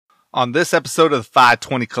On this episode of the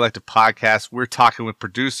 520 Collective Podcast, we're talking with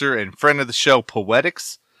producer and friend of the show,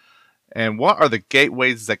 Poetics. And what are the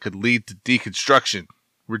gateways that could lead to deconstruction?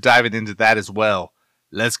 We're diving into that as well.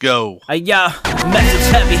 Let's go.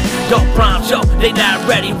 Message heavy, dope prime show. They not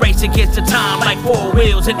ready, race against the time like four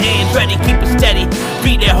wheels and Andretti. Keep it steady,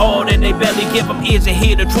 beat it hard and they barely give them ears and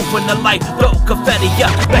hear the truth in the light. Dope confetti,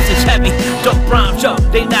 message heavy, dope prime show.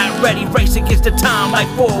 They not ready, race against the time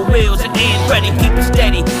like four wheels and Andretti. Keep it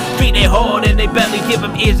steady, beat it hard and they barely give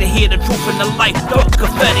them ears and hear the truth in the light. Dope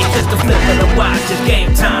confetti, just the flip of the watch, it's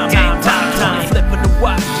game time. Flip of the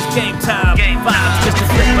watch, it's game time. Vibes, just the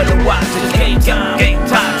flip of the watch, it's game time.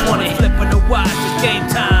 20, flip of the watch, it's game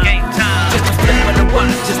time. Just a flip of the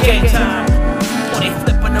watch, it's game time. 20,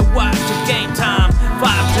 flip of the watch, it's game time.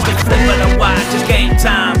 5, just a flip of the watch, it's game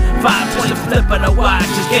time. 520, flip of the watch,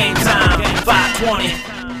 it's game time. 520.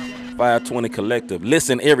 520 Collective.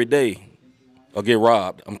 Listen every day or get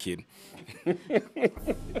robbed. I'm kidding.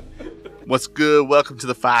 What's good? Welcome to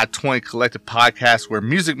the 520 Collective Podcast, where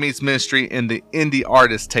music meets ministry and the indie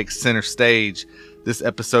artist takes center stage. This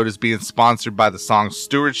episode is being sponsored by the song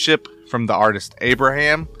Stewardship from the artist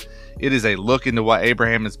Abraham. It is a look into what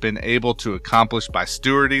Abraham has been able to accomplish by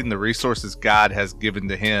stewarding the resources God has given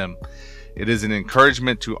to him. It is an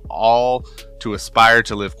encouragement to all to aspire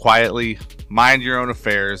to live quietly, mind your own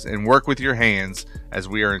affairs, and work with your hands as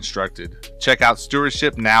we are instructed. Check out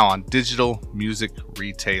Stewardship now on digital music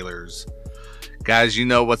retailers. Guys, you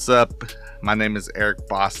know what's up. My name is Eric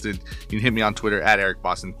Boston. You can hit me on Twitter at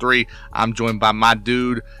EricBoston3. I'm joined by my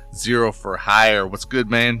dude, Zero for Hire. What's good,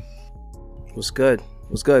 man? What's good?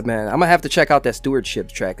 What's good, man? I'm going to have to check out that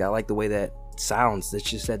Stewardship track. I like the way that sounds. It's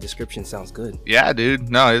just that description sounds good. Yeah, dude.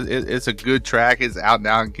 No, it's a good track. It's out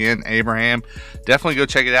now again, Abraham. Definitely go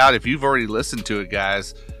check it out. If you've already listened to it,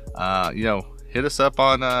 guys, hit us up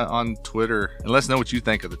on Twitter and let us know what you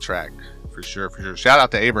think of the track. For sure. Shout out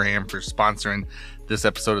to Abraham for sponsoring this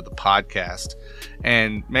episode of the podcast.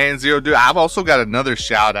 And man, Zero, dude, I've also got another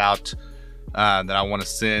shout out that I want to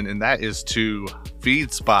send, and that is to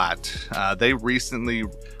FeedSpot. They recently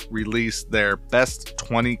released their best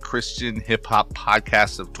 20 Christian hip hop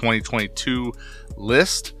podcasts of 2022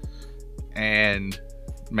 list, and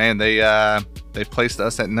man, they placed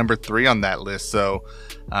us at number 3 on that list. So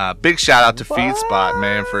big shout out to FeedSpot,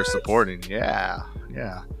 man, for supporting. Yeah.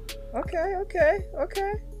 Okay.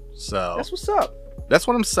 So that's what's up. That's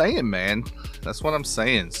what I'm saying, man. That's what I'm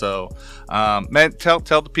saying. So, man, tell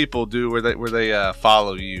the people, dude, where they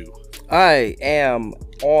follow you. I am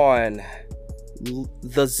on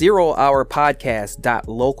the 0 Hour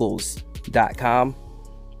Podcast.locals.com.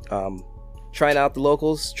 Trying out the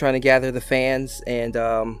locals, trying to gather the fans, and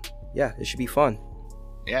it should be fun.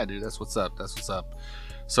 Yeah, dude, that's what's up.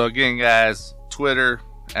 So again, guys, Twitter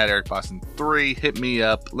at EricBoston3. Hit me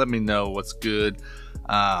up. Let me know what's good.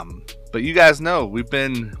 But you guys know we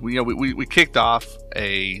kicked off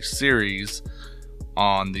a series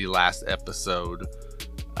on the last episode.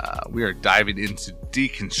 We are diving into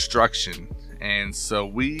deconstruction, and so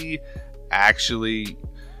we actually,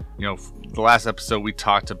 the last episode we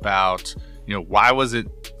talked about, why was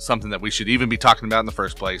it something that we should even be talking about in the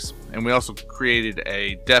first place, and we also created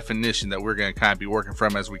a definition that we're going to kind of be working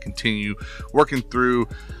from as we continue working through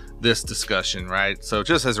this discussion, right? So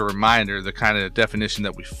just as a reminder, the kind of definition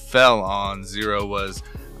that we fell on, Zero, was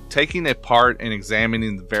taking apart and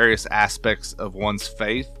examining the various aspects of one's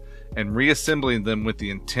faith and reassembling them with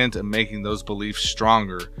the intent of making those beliefs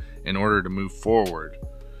stronger in order to move forward.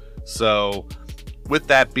 So with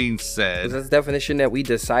that being said, was that the definition that we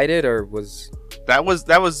decided, or was that was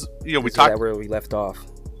we talked where we left off?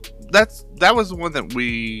 That was the one that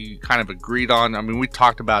we kind of agreed on. I mean, we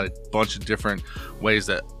talked about a bunch of different ways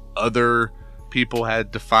that other people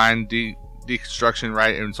had defined deconstruction,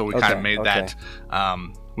 right? And so we kind of made that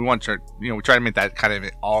we want to we try to make that kind of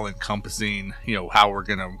all encompassing, how we're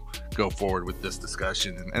gonna go forward with this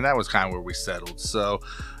discussion, and that was kind of where we settled. So,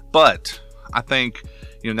 but I think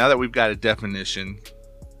now that we've got a definition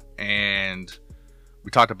and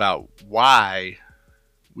we talked about why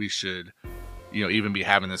we should even be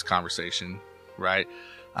having this conversation, right?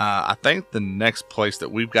 I think the next place that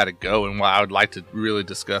we've got to go, and what I would like to really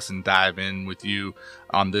discuss and dive in with you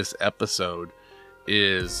on this episode,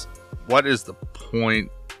 is what is the point,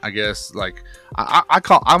 I guess, like I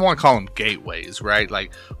want to call them gateways, right?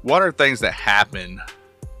 Like, what are things that happen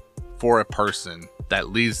for a person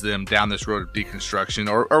that leads them down this road of deconstruction,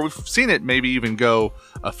 or we've seen it maybe even go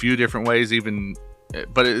a few different ways,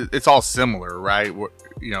 but it's all similar, right?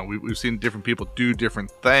 We've seen different people do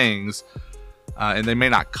different things. And they may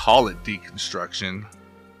not call it deconstruction,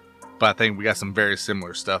 but I think we got some very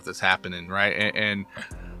similar stuff that's happening, right? And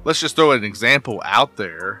let's just throw an example out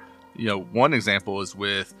there. You know, one example is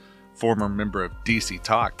with former member of DC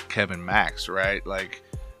Talk, Kevin Max, right? Like,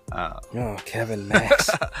 oh, Kevin Max.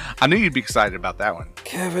 I knew you'd be excited about that one.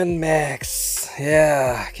 Kevin Max.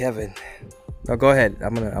 Yeah, Kevin. No, go ahead.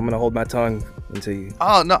 I'm gonna hold my tongue until you.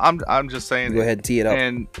 Oh no, I'm just saying. Go ahead and tee it up.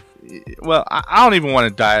 And well, I don't even want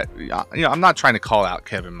to die. You know, I'm not trying to call out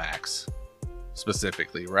Kevin Max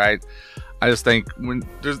specifically, right? I just think when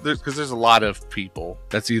there's a lot of people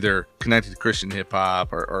that's either connected to Christian hip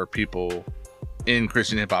hop or people in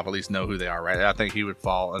Christian hip hop at least know who they are, right? I think he would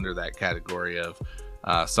fall under that category of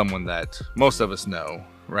someone that most of us know,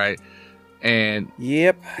 right? And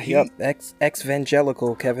yep,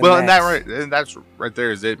 ex-evangelical Kevin. Well, Max. and that's right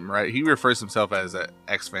there is it, right? He refers himself as an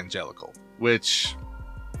ex-evangelical, which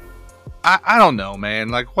I don't know, man.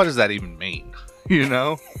 Like, what does that even mean? You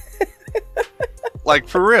know, like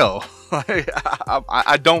for real, like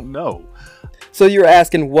I don't know. So you're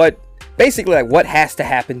asking what has to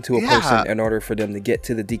happen to a person in order for them to get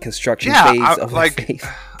to the deconstruction phase of their faith?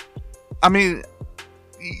 I mean,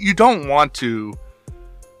 you don't want to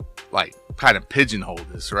like kind of pigeonhole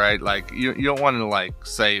this, right? Like you don't want to like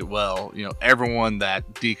say, well, you know, everyone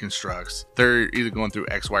that deconstructs, they're either going through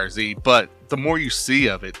X, Y, or Z. But the more you see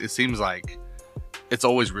of it, it seems like it's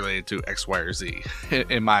always related to X, Y, or Z,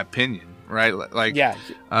 in my opinion, right? Like, you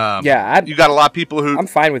got a lot of people who. I'm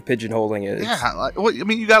fine with pigeonholing it. I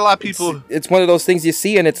mean, you got a lot of people. It's one of those things you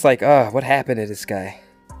see, and it's like, what happened to this guy?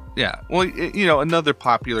 Yeah, well, you know, another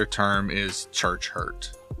popular term is church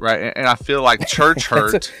hurt. Right, and I feel like church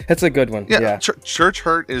hurt. That's a good one. Yeah. Church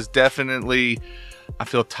hurt is definitely, I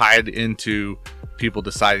feel, tied into people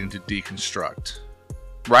deciding to deconstruct,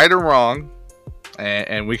 right or wrong,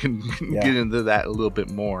 and we can get into that a little bit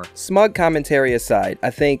more. Smug commentary aside, I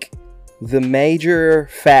think the major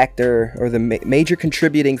factor or the major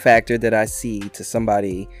contributing factor that I see to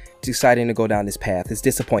somebody deciding to go down this path is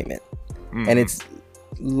disappointment, and it's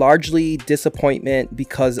largely disappointment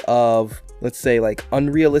because of, let's say, like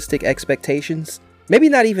unrealistic expectations. Maybe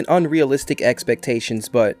not even unrealistic expectations,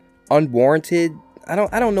 but unwarranted. I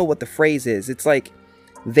don't know what the phrase is. It's like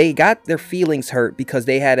they got their feelings hurt because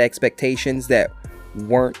they had expectations that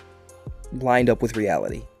weren't lined up with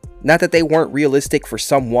reality. Not that they weren't realistic for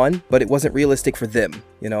someone, but it wasn't realistic for them,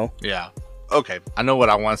 you know? Yeah. Okay. I know what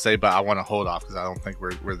I want to say, but I want to hold off because I don't think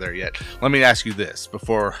we're there yet. Let me ask you this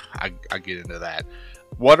before I get into that.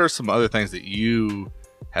 What are some other things that you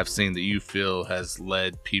have seen that you feel has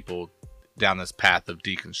led people down this path of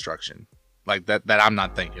deconstruction, like that I'm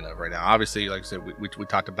not thinking of right now? Obviously, like I said, we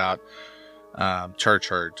talked about church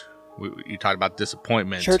hurt. You talked about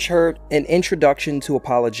disappointment. Church hurt, an introduction to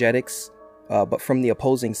apologetics, but from the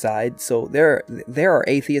opposing side. So there are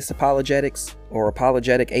atheist apologetics or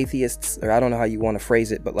apologetic atheists, or I don't know how you want to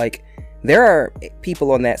phrase it, but like there are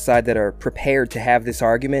people on that side that are prepared to have this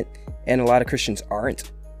argument, and a lot of Christians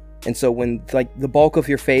aren't. And so when like the bulk of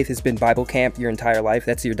your faith has been Bible camp your entire life,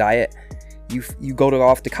 that's your diet, you go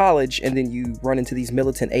off to college, and then you run into these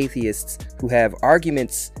militant atheists who have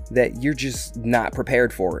arguments that you're just not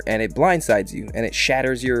prepared for, and it blindsides you and it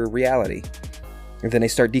shatters your reality. And then they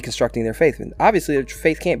start deconstructing their faith, and obviously their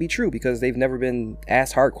faith can't be true because they've never been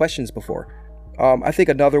asked hard questions before. I think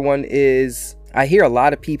another one is, I hear a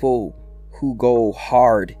lot of people who go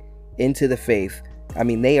hard into the faith. I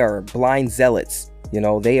mean, they are blind zealots. You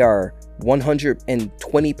know, they are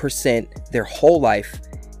 120% their whole life,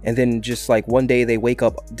 and then just like one day they wake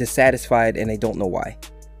up dissatisfied and they don't know why.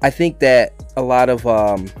 I think that a lot of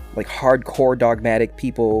like hardcore dogmatic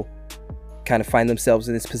people kind of find themselves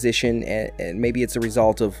in this position, and maybe it's a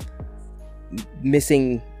result of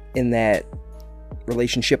missing in that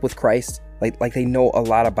relationship with Christ. Like they know a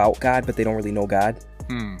lot about God, but they don't really know God.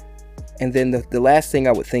 And then the last thing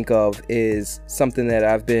I would think of is something that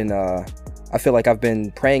I feel like I've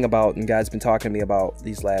been praying about, and God's been talking to me about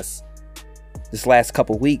this last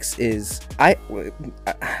couple weeks, is I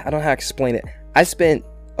don't know how to explain it. I spent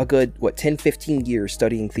a good 10-15 years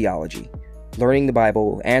studying theology, learning the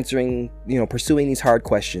Bible, answering, pursuing these hard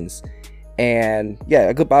questions, and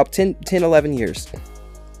a good about 10-11 years.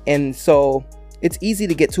 And so it's easy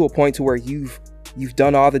to get to a point to where you've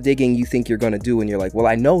done all the digging you think you're going to do, and you're like, well,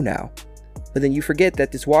 I know now. But then you forget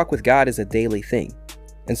that this walk with God is a daily thing.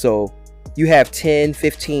 And so you have 10,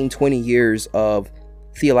 15, 20 years of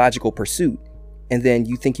theological pursuit, and then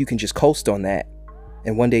you think you can just coast on that,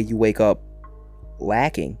 and one day you wake up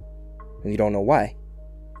lacking, and you don't know why.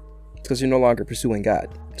 It's because you're no longer pursuing God.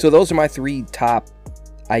 So those are my 3 top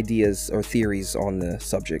ideas or theories on the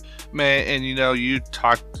subject. Man, and you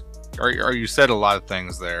talked, or you said a lot of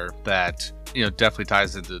things there that definitely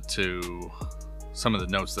ties into some of the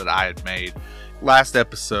notes that I had made. Last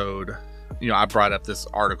episode, I brought up this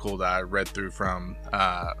article that I read through from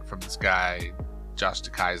this guy, Josh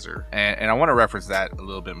DeKaiser, and I want to reference that a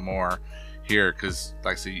little bit more here because,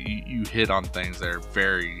 like I said, you hit on things that are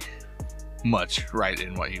very much right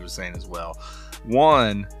in what he was saying as well.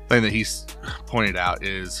 One thing that he's pointed out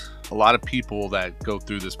is a lot of people that go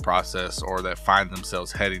through this process or that find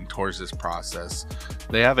themselves heading towards this process,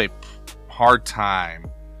 they have a hard time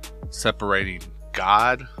separating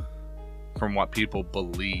God from what people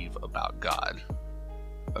believe about God.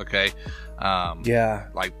 Okay?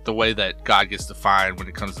 Like the way that God gets defined when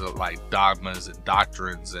it comes to like dogmas and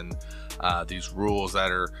doctrines and these rules that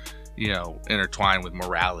are, intertwined with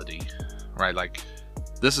morality, right? Like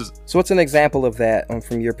this is. So what's an example of that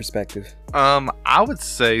from your perspective? I would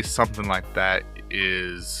say something like that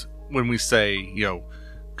is when we say,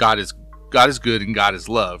 God is good and God is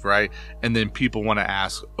love, right? And then people want to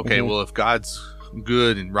ask, okay, well, if God's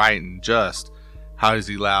good and right and just, how does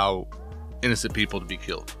he allow innocent people to be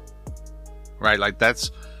killed? Right? Like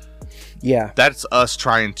that's us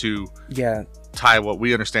trying to tie what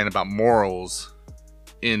we understand about morals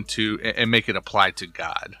into and make it apply to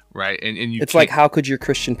God, right? And it's like, how could your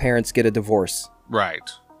Christian parents get a divorce? Right.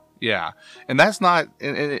 Yeah. And that's not,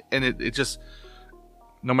 and it just,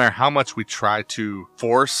 no matter how much we try to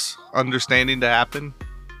force understanding to happen,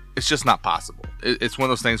 it's just not possible. It's one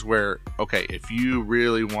of those things where, okay, if you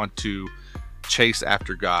really want to chase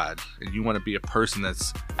after God and you want to be a person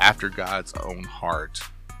that's after God's own heart,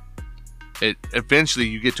 eventually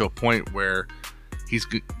you get to a point where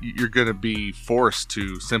you're going to be forced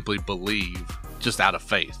to simply believe just out of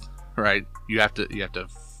faith, right? You have to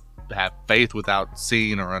have faith without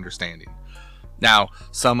seeing or understanding. Now,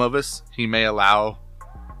 some of us, he may allow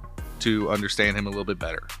to understand him a little bit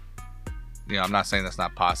better. I'm not saying that's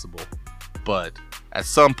not possible, but at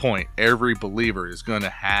some point, every believer is going to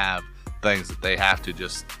have things that they have to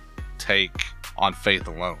just take on faith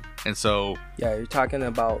alone. And so, you're talking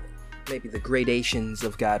about maybe the gradations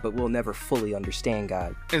of God, but we'll never fully understand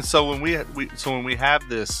God. And so when we have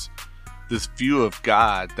this view of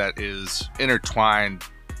God that is intertwined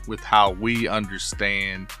with how we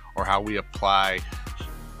understand or how we apply,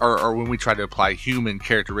 or when we try to apply human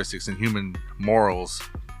characteristics and human morals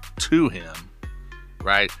to him,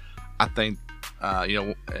 right? I think,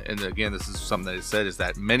 and again, this is something that is said, is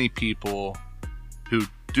that many people who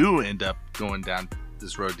do end up going down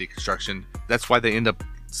this road of deconstruction, that's why they end up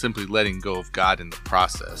simply letting go of God in the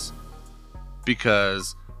process.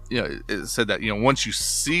 Because, it said that, once you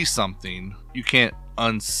see something, you can't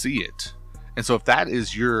unsee it. And so if that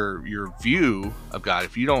is your view of God,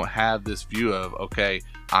 if you don't have this view of, okay,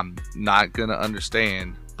 I'm not going to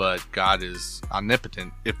understand, but God is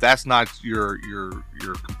omnipotent, if that's not your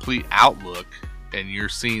complete outlook and you're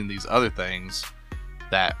seeing these other things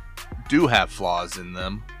that do have flaws in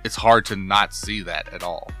them, it's hard to not see that at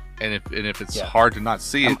all. And if it's hard to not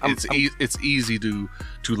see it, it's easy to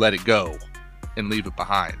let it go and leave it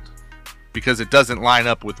behind because it doesn't line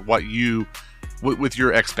up with with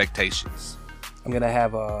your expectations. I'm gonna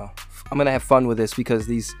have fun with this because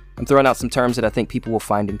I'm throwing out some terms that I think people will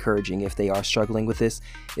find encouraging if they are struggling with this.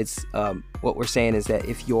 It's what we're saying is that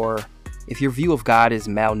if your view of God is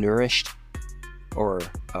malnourished or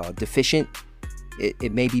deficient,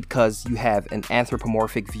 it may be because you have an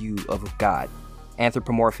anthropomorphic view of God.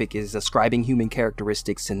 Anthropomorphic is ascribing human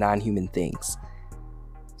characteristics to non-human things.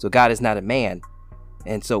 So God is not a man.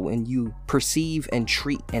 And so when you perceive and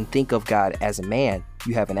treat and think of God as a man,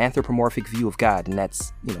 you have an anthropomorphic view of God, and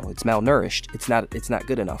that's, it's malnourished. It's not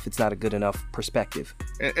good enough. It's not a good enough perspective.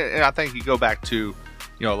 And I think you go back to,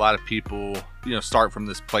 a lot of people, start from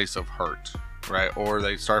this place of hurt, right? Or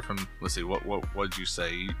they start from, let's see, what did you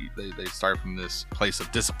say? They start from this place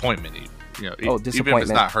of disappointment. Disappointment. Even if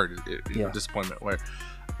it's not hurt, disappointment. Where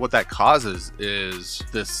what that causes is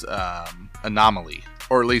this anomaly,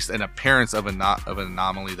 or at least an appearance of an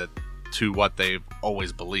anomaly that to what they've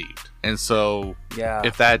always believed. And so,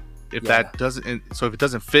 if it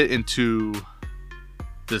doesn't fit into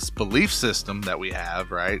this belief system that we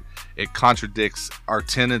have, right? It contradicts our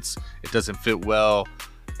tenets. It doesn't fit well.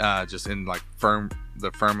 Just in like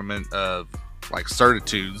the firmament of like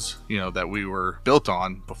certitudes, that we were built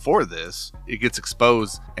on before this, it gets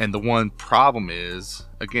exposed. And the one problem is,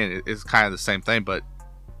 again, it's kind of the same thing, but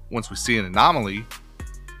once we see an anomaly,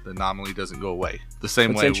 the anomaly doesn't go away. The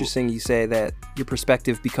same way. It's interesting you say that your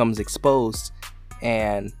perspective becomes exposed,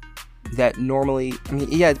 and that normally,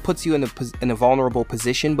 it puts you in a vulnerable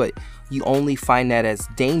position, but you only find that as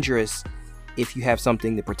dangerous if you have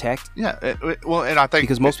something to protect. Yeah, well, and I think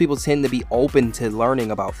because most people tend to be open to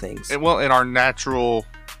learning about things. And our natural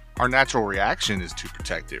our natural reaction is to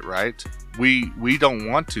protect it, right? We don't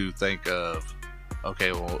want to think of,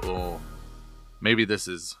 okay, well maybe this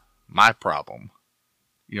is my problem.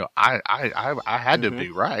 I had to be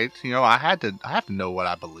right. I have to know what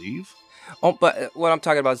I believe. Oh, but what I'm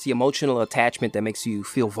talking about is the emotional attachment that makes you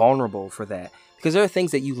feel vulnerable for that. Because there are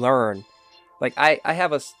things that you learn. Like I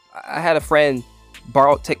had a friend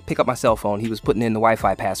pick up my cell phone. He was putting in the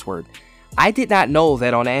Wi-Fi password. I did not know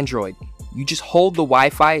that on Android, you just hold the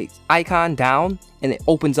Wi-Fi icon down and it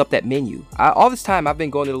opens up that menu. All this time I've been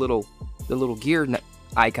going to the little gear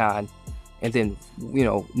icon and then,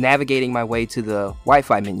 navigating my way to the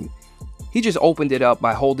Wi-Fi menu. He just opened it up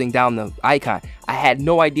by holding down the icon. I had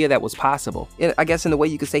no idea that was possible. I guess in a way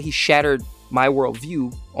you could say he shattered my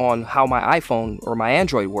worldview on how my iPhone or my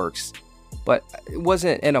Android works. But it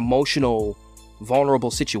wasn't an emotional, vulnerable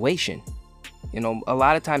situation. A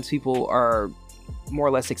lot of times people are more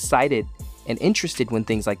or less excited and interested when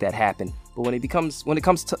things like that happen. But when it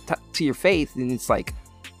comes to your faith, then it's like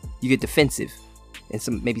you get defensive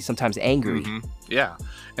and maybe sometimes angry. Mm-hmm. Yeah,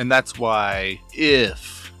 and that's why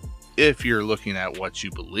if you're looking at what you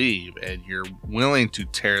believe and you're willing to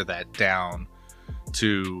tear that down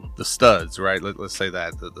to the studs, right? Let's say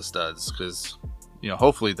that the studs, because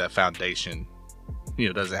hopefully that foundation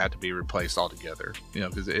doesn't have to be replaced altogether.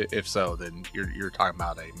 Because if so, then you're talking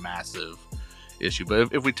about a massive issue.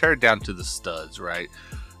 But if we tear it down to the studs, right,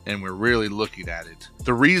 and we're really looking at it,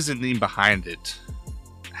 the reasoning behind it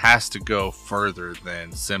has to go further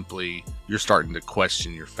than simply you're starting to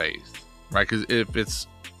question your faith, right? Because if it's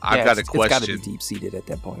I've got a question. It's got to be deep seated at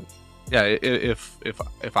that point. Yeah, if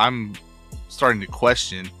I'm starting to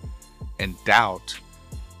question and doubt,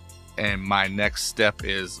 and my next step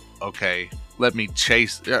is, okay, let me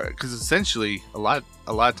chase, because essentially a lot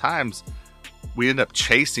of times we end up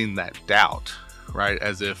chasing that doubt, right?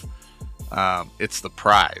 As if it's the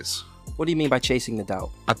prize. What do you mean by chasing the doubt?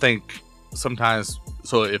 I think sometimes,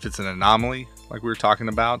 so if it's an anomaly, like we were talking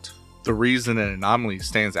about, the reason an anomaly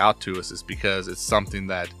stands out to us is because it's something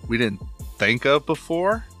that we didn't think of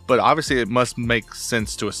before, but obviously it must make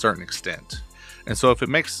sense to a certain extent. And so if it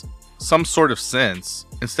makes some sort of sense,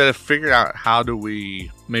 instead of figuring out how do we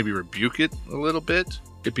maybe rebuke it a little bit,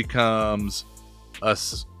 it becomes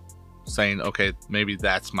us saying, okay, maybe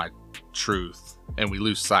that's my truth, and we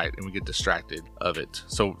lose sight and we get distracted of it.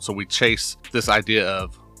 So we chase this idea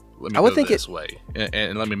of, let me go this way,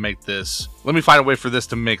 and let me find a way for this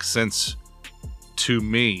to make sense to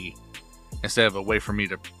me, instead of a way for me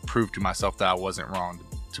to prove to myself that I wasn't wrong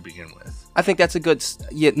to begin with. I think that's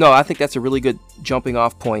I think that's a really good jumping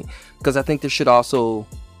off point, because I think we should also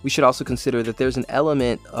consider that there's an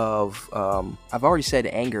element of, I've already said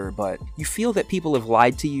anger, but you feel that people have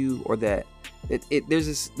lied to you, or that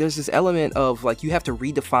there's this element of, like, you have to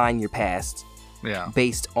redefine your past. Yeah.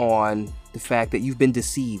 Based on the fact that you've been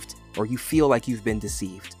deceived, or you feel like you've been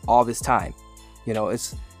deceived all this time.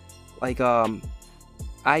 It's like,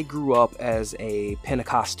 I grew up as a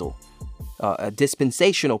Pentecostal, a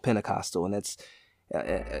dispensational Pentecostal, and that's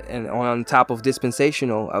and on top of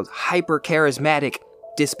dispensational, I was hyper charismatic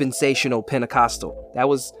dispensational Pentecostal. That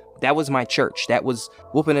was my church. That was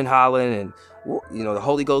whooping and hollering, and the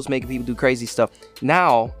Holy Ghost making people do crazy stuff.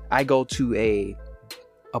 Now I go to a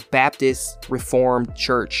Baptist Reformed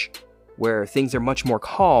church where things are much more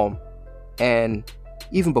calm, and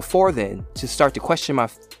even before then, to start to question my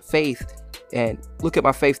faith and look at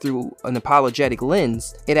my faith through an apologetic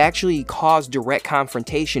lens, it actually caused direct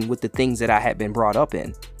confrontation with the things that I had been brought up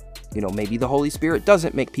in. Maybe the Holy Spirit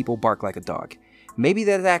doesn't make people bark like a dog. Maybe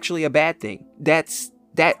that's actually a bad thing. I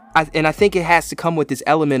think it has to come with this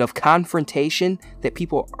element of confrontation that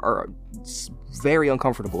people are very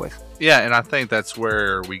uncomfortable with. Yeah, and I think that's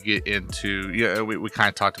where we get into, we kind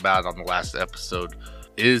of talked about it on the last episode.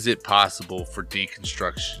 Is it possible for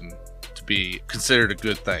deconstruction to be considered a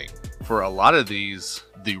good thing? For a lot of these,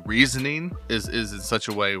 the reasoning is in such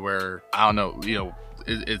a way where, I don't know,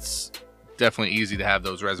 it's definitely easy to have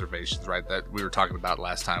those reservations, right? That we were talking about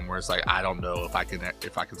last time, where it's like, I don't know if I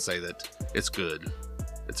can say that it's good.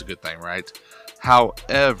 It's a good thing, right?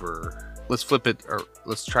 However, let's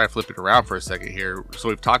try to flip it around for a second here. So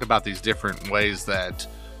we've talked about these different ways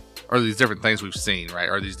or these different things we've seen, right?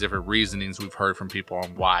 Or these different reasonings we've heard from people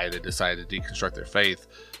on why they decided to deconstruct their faith.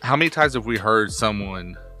 How many times have we heard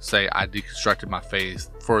someone say, I deconstructed my faith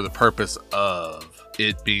for the purpose of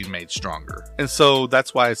it being made stronger? And so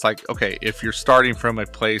that's why it's like, okay, if you're starting from a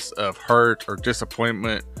place of hurt or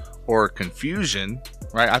disappointment or confusion,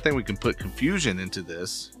 right? I think we can put confusion into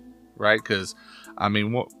this, right? Because, I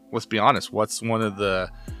mean, let's be honest, what's one of the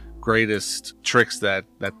greatest tricks that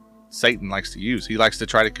Satan likes to use. He likes to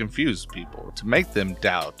try to confuse people, to make them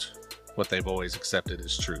doubt what they've always accepted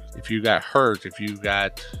as truth. If you got hurt, if you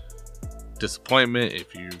got disappointment,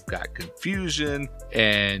 if you got confusion,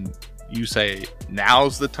 and you say,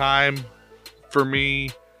 now's the time for me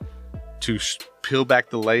to peel back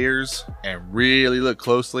the layers and really look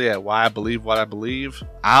closely at why I believe what I believe,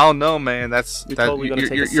 I don't know, man.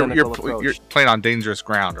 You're playing on dangerous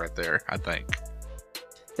ground right there, I think.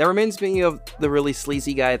 That reminds me of the really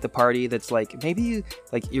sleazy guy at the party that's like, maybe you,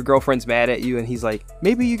 like, your girlfriend's mad at you and he's like,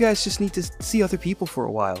 maybe you guys just need to see other people for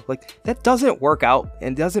a while. Like, that doesn't work out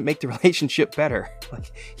and doesn't make the relationship better.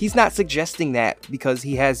 Like, he's not suggesting that because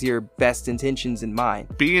he has your best intentions in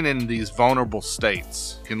mind. Being in these vulnerable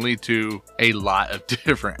states can lead to a lot of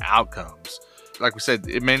different outcomes. Like we said,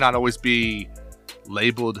 it may not always be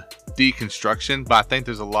labeled deconstruction, but I think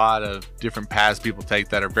there's a lot of different paths people take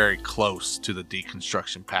that are very close to the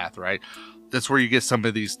deconstruction path, right? That's where you get some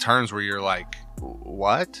of these terms where you're like,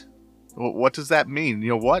 what does that mean?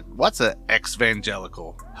 You know, what's a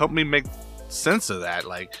ex-evangelical? Help me make sense of that.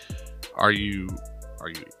 Like, are you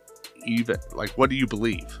even, like, what do you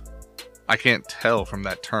believe? I can't tell from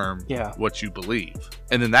that term what you believe.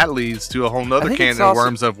 And then that leads to a whole nother can of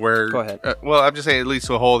worms of where, go ahead. Well, I'm just saying it leads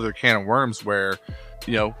to a whole other can of worms where,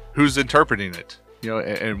 you know, who's interpreting it, you know,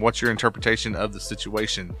 and what's your interpretation of the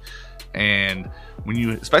situation. And when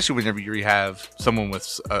you, especially whenever you have someone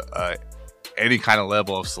with any kind of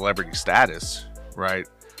level of celebrity status, right?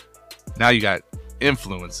 Now you got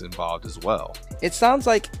influence involved as well. It seems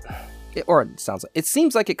like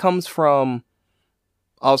it comes from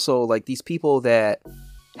also like these people that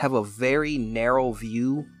have a very narrow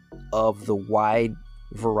view of the wide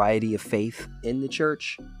variety of faith in the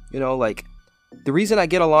church. You know, like, the reason I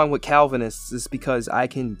get along with Calvinists is because I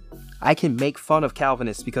can make fun of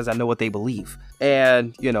Calvinists because I know what they believe.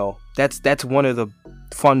 And, you know, that's one of the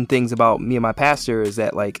fun things about me and my pastor is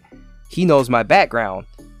that, like, he knows my background,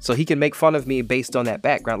 so he can make fun of me based on that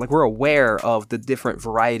background. Like, we're aware of the different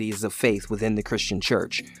varieties of faith within the Christian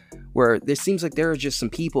church, where there seems like there are just some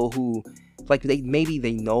people who, like, they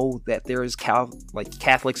know that there is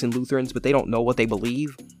Catholics and Lutherans, but they don't know what they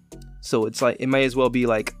believe. So it's like, it may as well be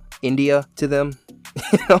like India to them,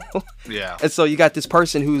 you know? Yeah. And so you got this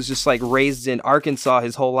person who's just like raised in Arkansas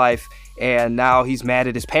his whole life, and now he's mad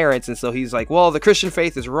at his parents, and so he's like, well, the Christian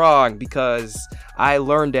faith is wrong because I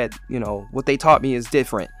learned that, you know, what they taught me is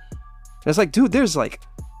different. And it's like, dude, there's like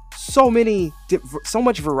so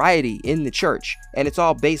much variety in the church, and it's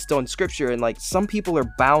all based on scripture, and like some people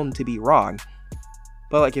are bound to be wrong.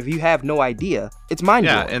 But like, if you have no idea, it's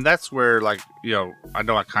mind-blowing. Yeah, and that's where, like, you know, I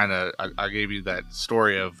know I gave you that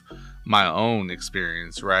story of my own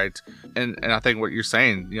experience, right? And I think what you're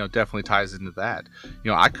saying, you know, definitely ties into that.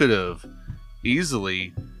 You know, I could have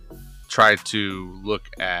easily tried to look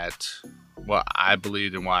at what I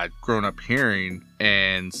believed and what I'd grown up hearing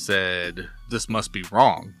and said, this must be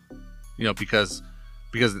wrong. You know, because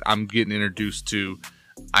I'm getting introduced to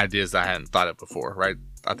ideas that I hadn't thought of before, right?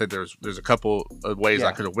 I think there's a couple of ways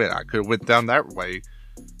I could have went. I could have went down that way,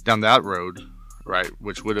 down that road, right?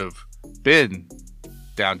 Which would have been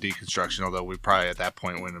down deconstruction, although we probably at that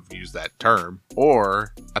point wouldn't have used that term.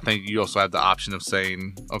 Or I think you also have the option of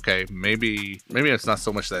saying, okay, maybe it's not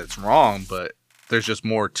so much that it's wrong, but there's just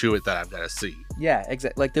more to it that I've got to see. Yeah,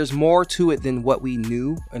 exactly. Like, there's more to it than what we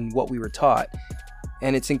knew and what we were taught.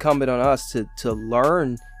 And it's incumbent on us to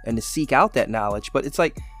learn and to seek out that knowledge. But it's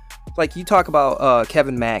like you talk about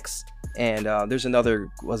Kevin Max, and there's another,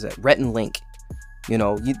 Rhett and Link. You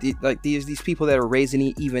know, like these people that are raised in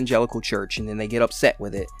the evangelical church, and then they get upset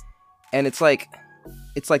with it, and it's like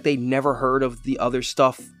they never heard of the other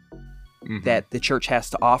stuff that the church has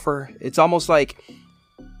to offer. It's almost like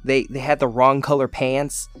they had the wrong color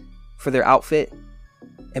pants for their outfit,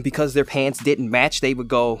 and because their pants didn't match, they would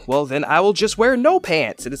go, well, then I will just wear no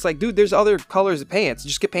pants. And it's like, dude, there's other colors of pants.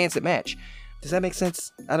 Just get pants that match. Does that make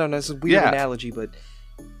sense? I don't know. It's a weird analogy, but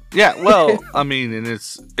yeah, well, I mean, and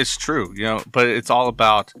it's true, you know, but it's all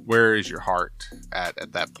about where is your heart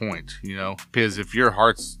at that point, you know, because if your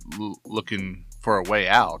heart's looking for a way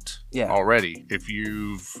out already, if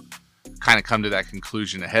you've kind of come to that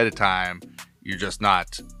conclusion ahead of time, you're just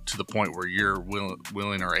not to the point where you're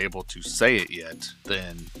willing or able to say it yet,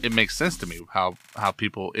 then it makes sense to me how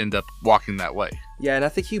people end up walking that way. Yeah, and I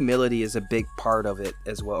think humility is a big part of it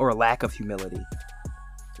as well, or a lack of humility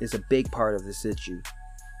is a big part of this issue.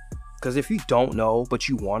 Because if you don't know, but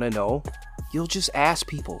you want to know, you'll just ask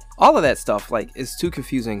people. All of that stuff, like, is too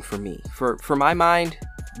confusing for me. For my mind,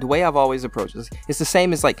 the way I've always approached this, it's the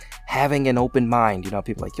same as like having an open mind. You know,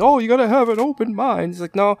 people are like, oh, you gotta have an open mind. It's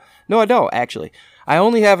like, no, I don't actually. I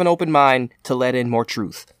only have an open mind to let in more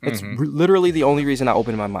truth. It's literally the only reason I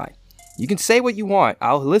open my mind. You can say what you want.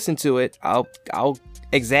 I'll listen to it. I'll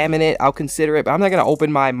examine it. I'll consider it. But I'm not gonna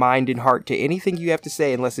open my mind and heart to anything you have to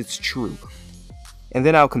say unless it's true. And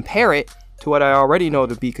then I'll compare it to what I already know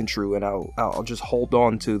to be true, and I'll just hold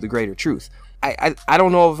on to the greater truth. I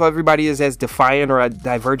don't know if everybody is as defiant or as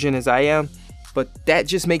divergent as I am, but that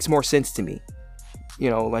just makes more sense to me. You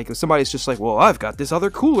know, like if somebody's just like, well, I've got this other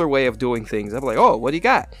cooler way of doing things. I'm like, oh, what do you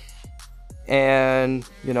got? And,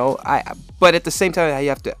 you know, but at the same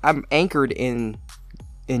time, I'm anchored in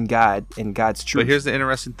God and God's truth. But here's the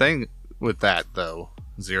interesting thing with that, though,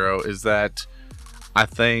 Zero, is that I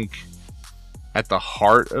think at the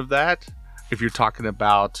heart of that, if you're talking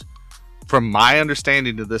about, from my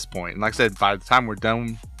understanding to this point, and like I said, by the time we're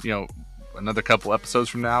done, you know, another couple episodes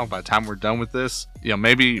from now, by the time we're done with this, you know,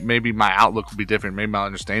 maybe my outlook will be different, maybe my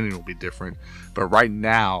understanding will be different. But right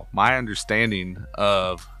now, my understanding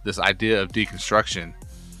of this idea of deconstruction,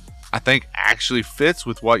 I think actually fits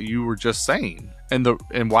with what you were just saying. And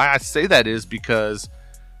why I say that is because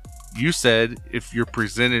you said if you're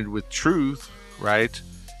presented with truth, right,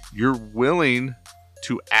 you're willing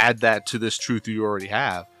to add that to this truth you already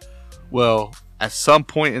have. Well, at some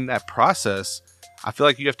point in that process, I feel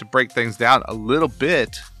like you have to break things down a little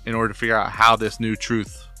bit in order to figure out how this new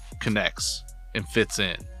truth connects and fits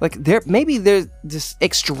in. Like maybe there's this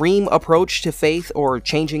extreme approach to faith or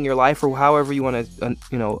changing your life or however you want to,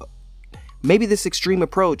 you know, maybe this extreme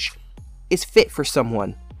approach is fit for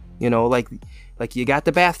someone, you know, like you got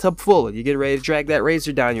the bathtub full and you get ready to drag that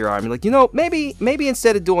razor down your arm. You're like, you know, maybe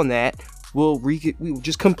instead of doing that, we'll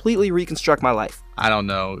just completely reconstruct my life. I don't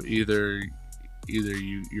know. Either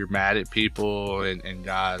you're mad at people and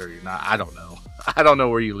God, or you're not. I don't know. I don't know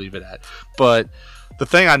where you leave it at. But the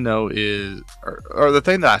thing I know is, or the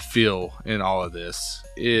thing that I feel in all of this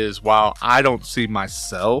is, while I don't see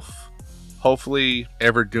myself, hopefully,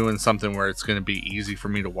 ever doing something where it's going to be easy for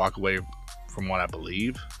me to walk away from what I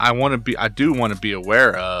believe, I do want to be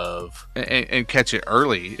aware of and catch it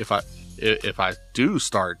early if I do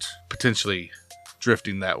start potentially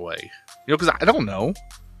drifting that way. You know, because I don't know.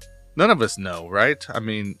 None of us know, right? I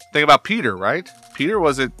mean, think about Peter, right? Peter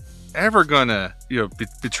wasn't ever gonna, you know,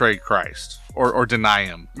 betray Christ or deny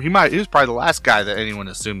him. He was probably the last guy that anyone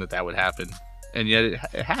assumed that would happen, and yet it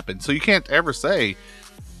happened. So you can't ever say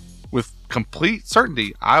with complete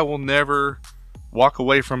certainty, I will never walk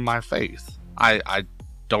away from my faith. I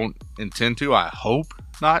don't intend to. I hope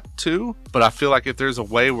not to. But I feel like if there's a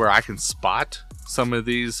way where I can spot some of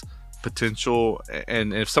these potential,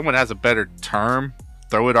 and if someone has a better term,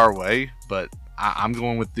 throw it our way. But I'm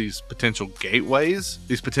going with these potential gateways,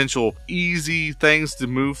 these potential easy things to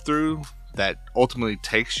move through that ultimately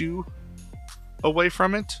takes you away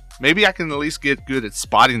from it. Maybe I can at least get good at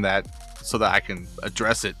spotting that so that I can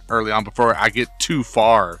address it early on before I get too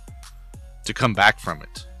far to come back from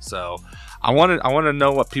it. So I want to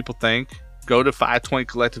know what people think. Go to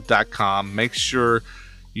 520collective.com. Make sure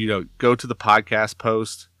you go to the podcast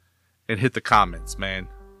post and hit the comments, man.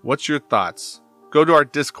 What's your thoughts? Go to our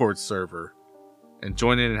Discord server and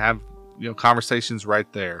join in and have conversations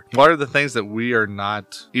right there. What are the things that we are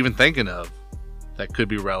not even thinking of that could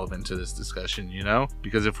be relevant to this discussion?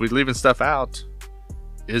 Because if we're leaving stuff out,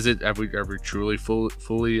 have we truly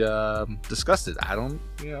fully discussed it? I don't.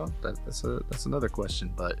 That's another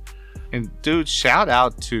question. And dude, shout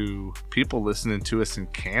out to people listening to us in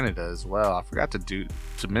Canada as well. I forgot to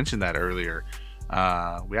mention that earlier.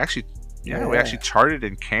 We actually charted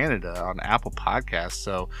in Canada on Apple Podcasts.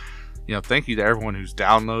 So, thank you to everyone who's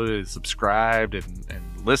downloaded and subscribed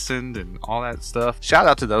and listened and all that stuff. Shout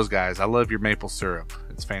out to those guys. I love your maple syrup.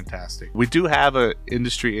 It's fantastic. We do have an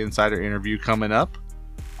industry insider interview coming up.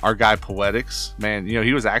 Our guy Poetics, man,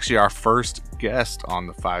 he was actually our first guest on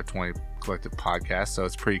the 520 Collective podcast, so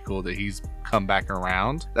it's pretty cool that he's come back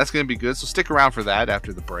around. That's going to be good, so stick around for that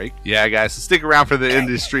after the break. Yeah, guys, so stick around for the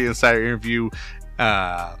industry insider interview.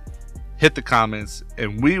 Hit the comments,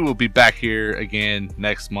 and we will be back here again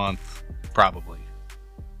next month, probably.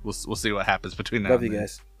 We'll see what happens between now Love and you then.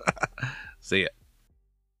 guys. See ya.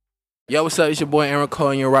 Yo, what's up? It's your boy Aaron Cole,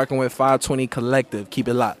 and you're rocking with 520 Collective. Keep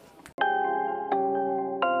it locked.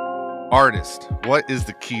 Artist, what is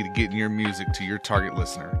the key to getting your music to your target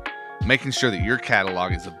listener? making sure that your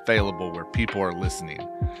catalog is available where people are listening.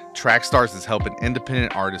 Trackstars is helping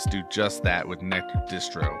independent artists do just that with Nectar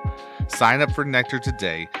Distro. Sign up for Nectar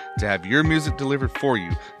today to have your music delivered for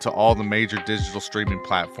you to all the major digital streaming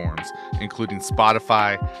platforms, including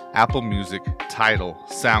Spotify, Apple Music, Tidal,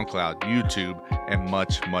 SoundCloud, YouTube, and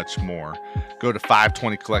much, much more. Go to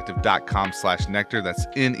 520collective.com/nectar, that's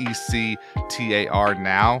NECTAR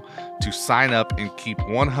now, to sign up and keep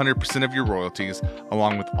 100% of your royalties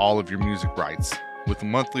along with all of your music rights. With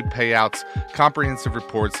monthly payouts, comprehensive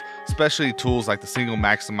reports, specialty tools like the Single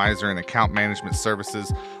Maximizer and account management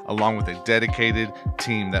services, along with a dedicated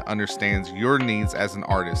team that understands your needs as an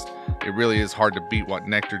artist, it really is hard to beat what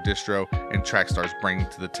Nectar Distro and Trackstars bring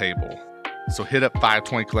to the table. So hit up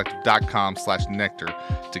 520collective.com/nectar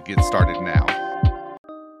to get started now.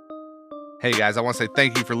 Hey guys, I want to say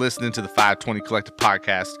thank you for listening to the 520 Collective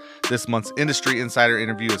podcast. This month's Industry Insider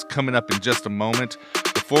interview is coming up in just a moment.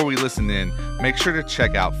 Before we listen in, make sure to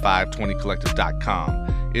check out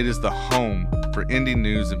 520collective.com. It is the home for indie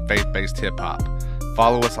news and faith-based hip-hop.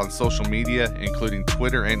 Follow us on social media, including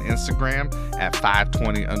Twitter and Instagram at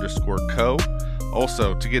 520_co.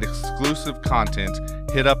 Also, to get exclusive content,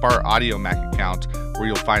 hit up our AudioMac account where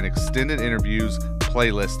you'll find extended interviews,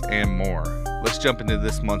 playlists, and more. Let's jump into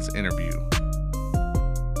this month's interview.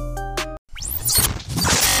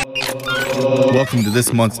 Welcome to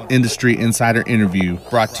this month's Industry Insider interview,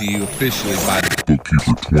 brought to you officially by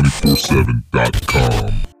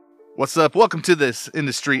Bookkeeper247.com. What's up? Welcome to this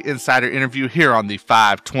Industry Insider interview here on the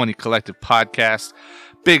 520 Collective podcast.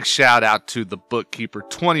 Big shout out to the Bookkeeper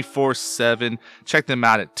 24/7. Check them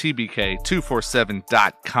out at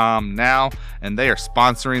tbk247.com now, and they are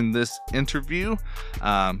sponsoring this interview.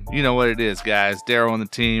 You know what it is, guys. Daryl and the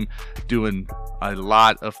team doing a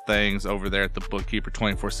lot of things over there at the Bookkeeper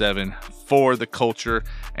 24/7 for the culture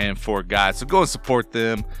and for guys. So go and support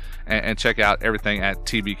them and check out everything at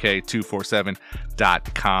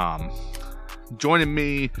tbk247.com. Joining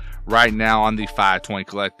me right now on the 520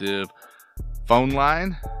 Collective phone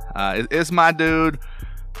line is my dude.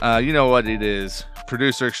 You know what it is,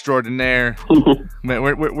 producer extraordinaire. Man,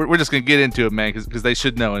 we're just gonna get into it, man, because they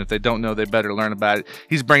should know, and if they don't know, they better learn about it.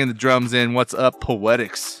 He's bringing the drums in. What's up,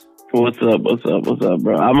 Poetics? What's up,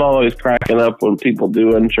 bro? I'm always cracking up when people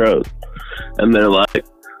do intros, and they're like,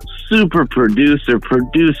 super producer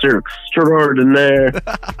extraordinaire.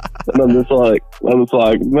 And I'm just like,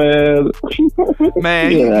 man.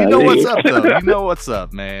 Man, you know what's up, though. You know what's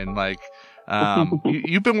up, man. Like,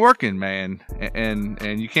 you've been working, man,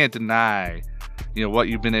 and you can't deny, you know, what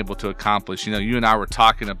you've been able to accomplish. You know, you and I were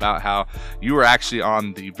talking about how you were actually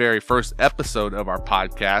on the very first episode of our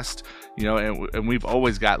podcast, you know, and we've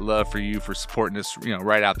always got love for you for supporting us, you know,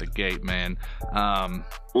 right out the gate, man.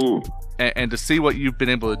 And to see what you've been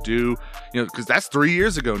able to do, you know, because that's 3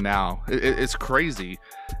 years ago now. It's crazy.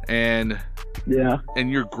 And yeah,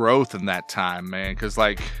 and your growth in that time, man, because,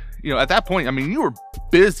 like, you know, at that point, I mean, you were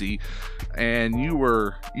busy and you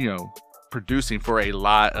were, you know, producing for a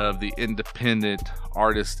lot of the independent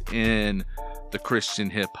artists in the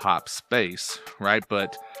Christian hip hop space, right?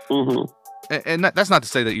 But and that's not to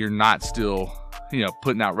say that you're not still, you know,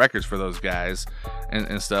 putting out records for those guys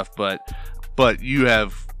and stuff, but you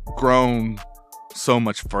have grown so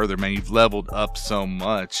much further, man. You've leveled up so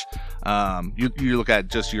much. You look at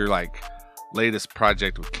just your, like, latest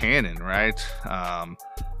project with Canon, right?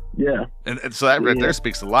 Yeah. And so that right there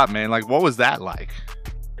speaks a lot, man. Like, what was that like?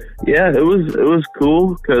 Yeah, it was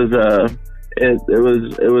cool because it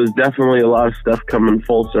was definitely a lot of stuff coming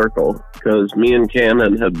full circle, because me and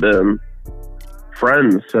Canon had been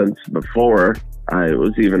friends since before I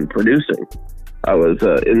was even producing. I was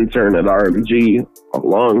an intern at RMG a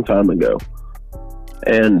long time ago,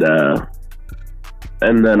 and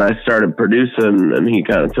then I started producing, and he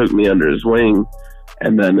kind of took me under his wing,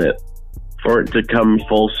 and then for it to come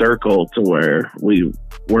full circle to where we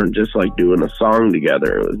weren't just like doing a song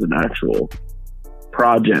together, it was an actual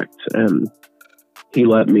project. And he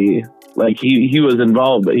let me, like, he was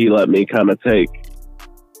involved, but he let me kind of take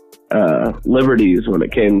liberties when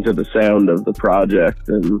it came to the sound of the project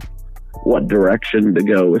and what direction to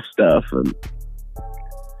go with stuff. And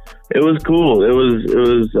it was cool. It was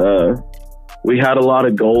we had a lot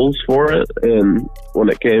of goals for it, and when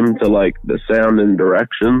it came to, like, the sound and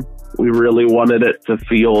direction, we really wanted it to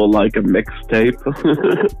feel like a mixtape.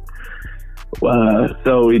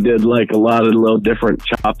 So we did, like, a lot of little different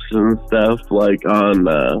chops and stuff, like on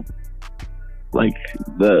the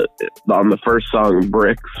first song,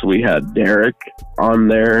 Bricks, we had Derek on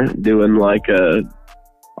there doing like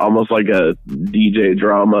almost like a DJ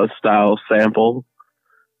drama style sample,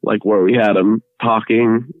 like where we had him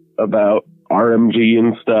talking about RMG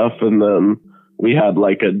and stuff, and then we had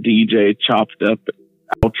like a DJ chopped up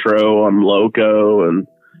outro on Loco, and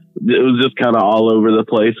it was just kind of all over the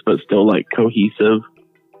place, but still like cohesive.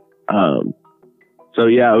 So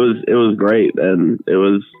yeah, it was great, and it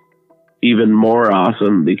was even more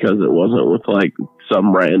awesome because it wasn't with like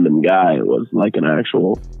some random guy. It was like an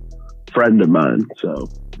actual friend of mine. So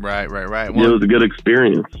right. Well, it was a good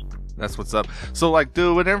experience. That's what's up. So like,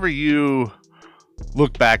 dude, whenever you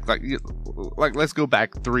look back, like let's go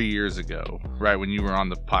back 3 years ago, right, when you were on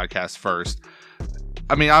the podcast first.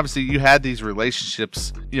 I mean, obviously you had these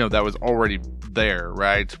relationships, that was already there,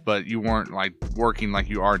 right? But you weren't like working like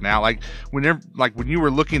you are now. Like when you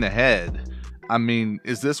were looking ahead, I mean,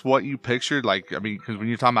 is this what you pictured? Like, I mean, because when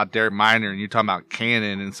you're talking about Derek Minor and you're talking about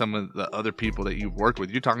Cannon and some of the other people that you've worked with,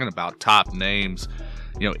 you're talking about top names,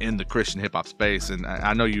 in the Christian hip hop space. And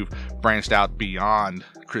I know you've branched out beyond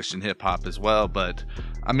Christian hip hop as well. But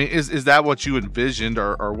I mean, is that what you envisioned,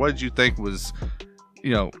 or what did you think was,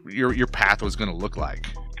 your path was going to look like?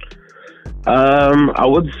 I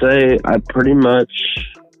would say I pretty much,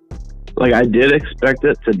 like, I did expect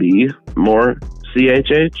it to be more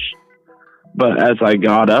CHH, but as I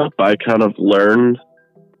got up, I kind of learned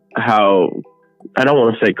how, I don't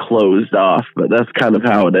want to say closed off, but that's kind of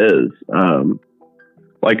how it is.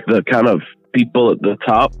 Like the kind of people at the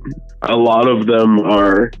top, a lot of them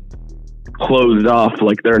are closed off.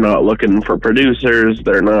 Like they're not looking for producers.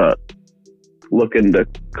 They're not looking to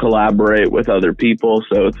collaborate with other people.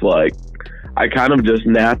 So it's like, I kind of just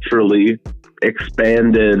naturally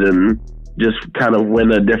expanded and just kind of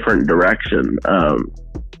went a different direction.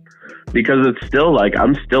 Because it's still like,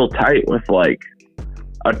 I'm still tight with like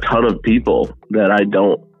a ton of people that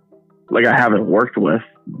I haven't worked with,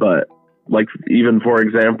 but like, even for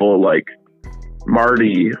example, like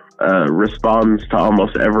Marty responds to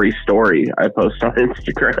almost every story I post on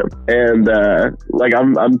Instagram, and like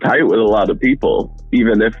I'm tight with a lot of people,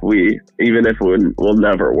 even if we'll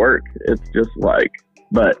never work. It's just like,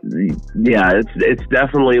 but yeah, it's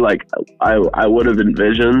definitely like I would have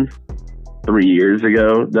envisioned 3 years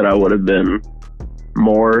ago that I would have been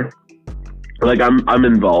more like, I'm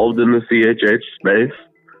involved in the CHH space,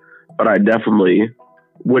 but I definitely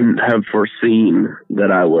wouldn't have foreseen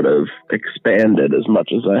that I would have expanded as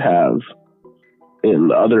much as I have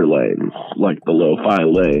in other lanes, like the lo-fi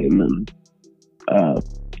lane. And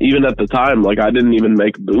even at the time, like I didn't even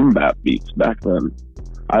make boom bap beats back then.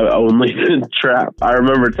 I only did trap. I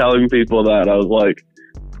remember telling people that. I was like,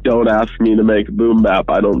 don't ask me to make boom bap.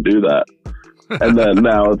 I don't do that. And then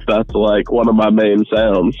now that's like one of my main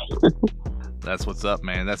sounds. That's what's up,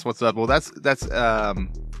 man. That's what's up. Well, that's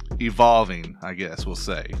evolving, I guess we'll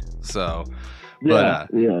say. So, but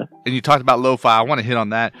yeah. And you talked about lo-fi. I want to hit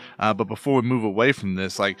on that. But before we move away from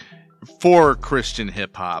this, like for Christian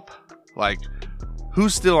hip hop, like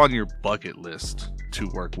who's still on your bucket list to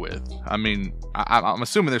work with? I mean, I'm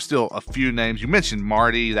assuming there's still a few names. You mentioned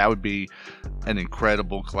Marty. That would be an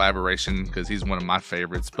incredible collaboration because he's one of my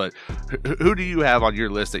favorites. But who do you have on your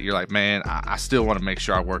list that you're like, man, I still want to make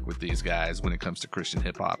sure I work with these guys when it comes to Christian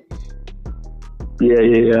hip hop?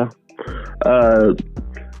 Yeah.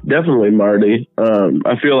 Definitely Marty.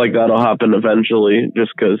 I feel like that'll happen eventually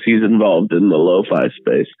just because he's involved in the lo-fi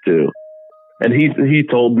space too. And he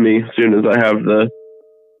told me as soon as I have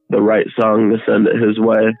the right song to send it his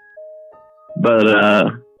way. But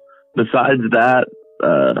besides that,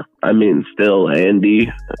 I mean, still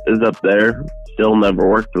Andy is up there. Still never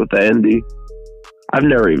worked with Andy. I've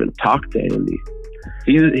never even talked to Andy.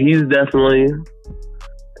 He's definitely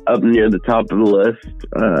up near the top of the list.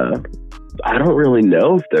 I don't really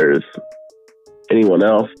know if there's anyone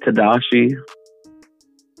else. Tadashi.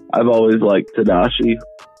 I've always liked Tadashi.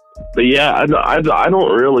 But yeah, I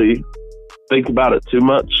don't really think about it too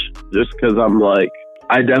much just because I'm like,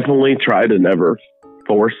 I definitely try to never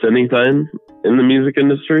force anything in the music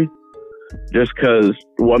industry. Just because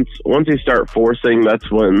once you start forcing, that's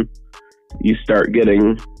when you start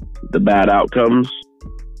getting the bad outcomes.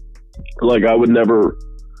 Like I would never,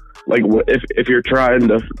 like if you're trying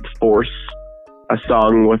to force a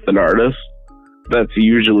song with an artist, that's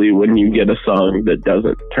usually when you get a song that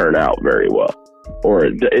doesn't turn out very well, or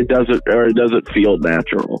it doesn't feel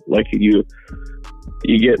natural. Like you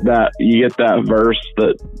get that verse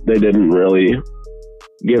that they didn't really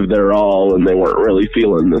give their all and they weren't really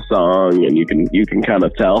feeling the song, and you can kind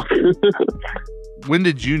of tell. When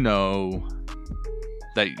did you know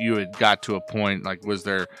that you had got to a point, like was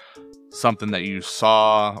there something that you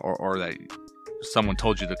saw or that someone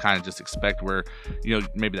told you to kind of just expect, where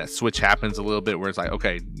maybe that switch happens a little bit, where it's like,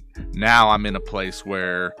 okay, now I'm in a place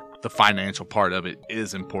where the financial part of it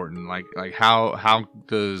is important. Like how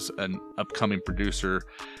does an upcoming producer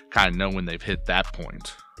kind of know when they've hit that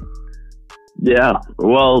point? Yeah,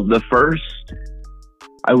 well, the first,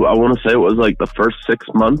 I want to say it was like the first 6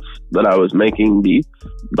 months that I was making beats.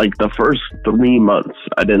 Like the first 3 months,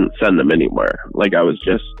 I didn't send them anywhere. Like I was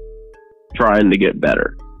just trying to get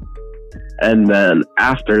better. And then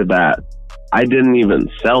after that, I didn't even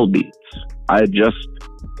sell beats. I just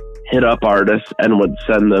hit up artists and would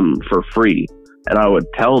send them for free. And I would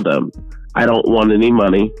tell them, I don't want any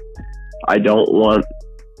money. I don't want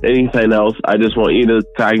anything else. I just want you to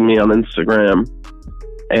tag me on Instagram,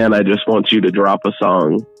 and I just want you to drop a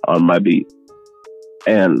song on my beat.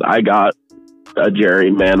 And I got a Jerry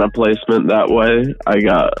Mana placement that way. I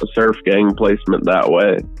got a Surf Gang placement that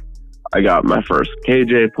way. I got my first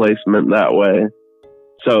KJ placement that way.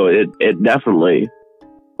 So it definitely,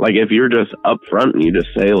 like, if you're just upfront and you just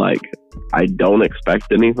say, like, I don't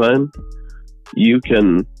expect anything, you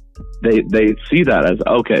can, they see that as,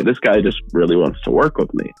 okay, this guy just really wants to work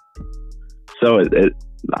with me. So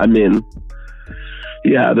I mean,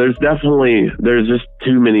 yeah, there's just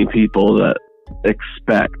too many people that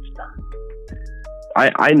expect.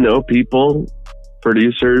 I know people,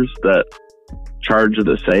 producers, that charge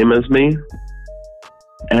the same as me,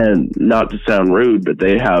 and not to sound rude, but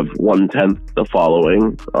they have 1/10 the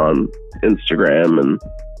following on Instagram, and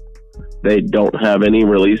they don't have any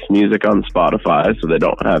released music on Spotify, so they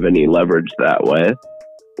don't have any leverage that way.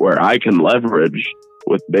 Where I can leverage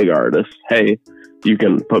with big artists, hey, you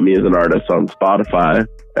can put me as an artist on Spotify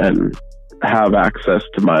and have access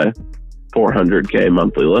to my 400K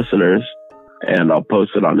monthly listeners, and I'll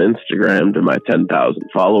post it on Instagram to my 10,000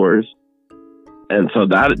 followers. And so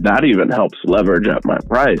that even helps leverage up my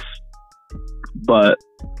price. But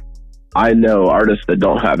I know artists that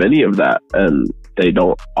don't have any of that, and they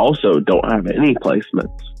don't have any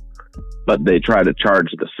placements, but they try to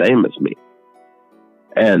charge the same as me.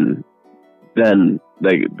 And then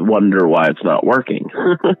they wonder why it's not working.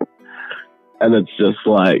 And it's just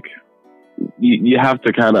like, you have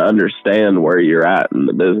to kind of understand where you're at in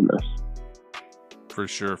the business. For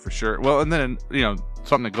sure. Well, and then,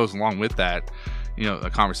 something that goes along with that,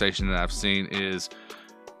 a conversation that I've seen is,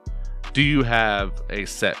 do you have a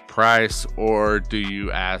set price, or do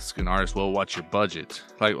you ask an artist, well, what's your budget?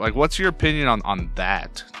 Like what's your opinion on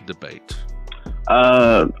that debate?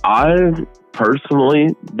 I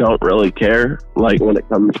personally don't really care, like, when it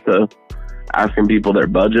comes to asking people their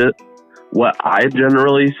budget. What I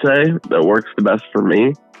generally say that works the best for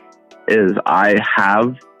me is I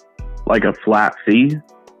have like a flat fee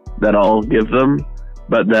that I'll give them,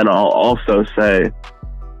 but then I'll also say,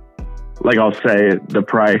 like, I'll say the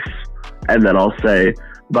price, and then I'll say,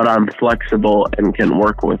 but I'm flexible and can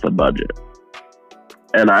work with a budget.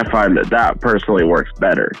 And I find that personally works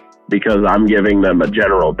better, because I'm giving them a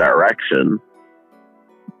general direction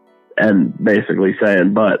and basically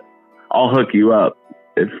saying, but I'll hook you up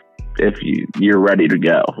if you're ready to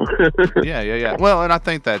go. Yeah. Well, and I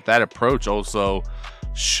think that approach also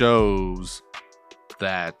shows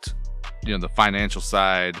that, the financial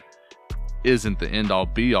side isn't the end all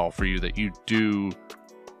be all for you, that you do,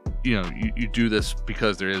 you do this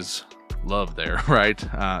because there is love there, right?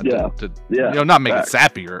 Not make it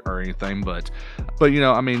sappy or anything, but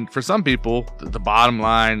I mean, for some people, the bottom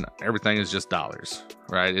line, everything is just dollars,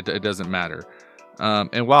 right? It doesn't matter.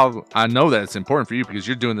 And while I know that it's important for you because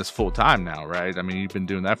you're doing this full time now, right? I mean, you've been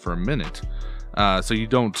doing that for a minute, so you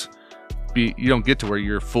don't get to where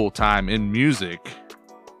you're full time in music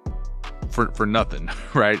for nothing,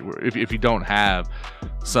 right? If you don't have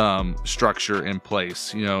some structure in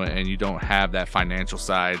place, and you don't have that financial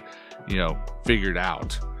side, figured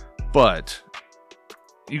out. But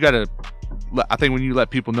you gotta, I think when you let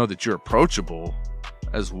people know that you're approachable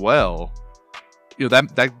as well,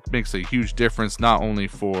 that makes a huge difference, not only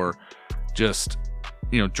for just,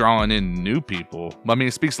 drawing in new people, but I mean,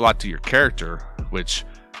 it speaks a lot to your character, which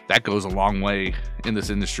that goes a long way in this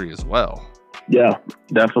industry as well. Yeah,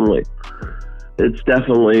 definitely. It's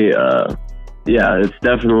definitely,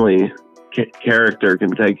 character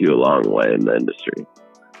can take you a long way in the industry.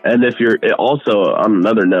 And if you're also, on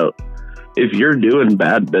another note, if you're doing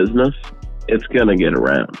bad business, it's going to get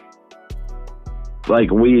around.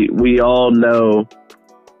 Like, we all know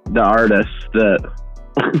the artists that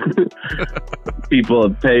people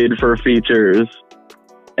have paid for features,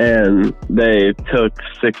 and they took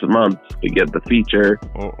 6 months to get the feature,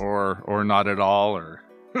 or not at all, or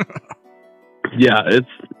yeah, if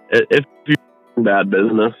you're doing bad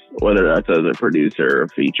business, whether that's as a producer or a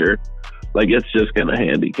feature, like, it's just gonna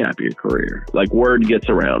handicap your career. Like, word gets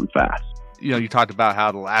around fast. you talked about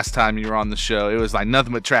how the last time you were on the show, it was like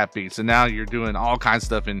nothing but trap beats, and now you're doing all kinds of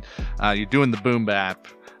stuff, and you're doing the boom bap,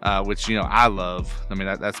 which I love. I mean,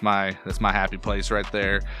 that's my happy place right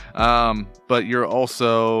there. But you're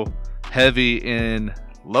also heavy in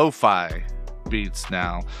lo-fi beats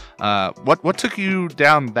now. What took you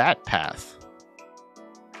down that path?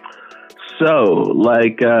 So,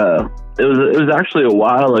 like, it was actually a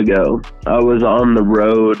while ago. I was on the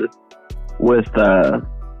road with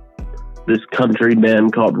this country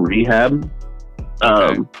band called Rehab,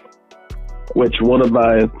 which one of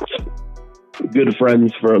my good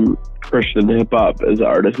friends from Christian hip hop is an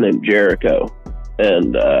artist named Jericho,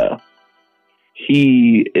 and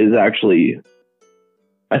he is actually,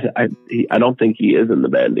 I don't think he is in the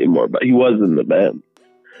band anymore, but he was in the band.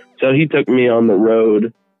 So he took me on the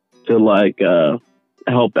road to like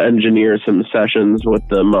help engineer some sessions with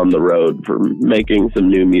them on the road for making some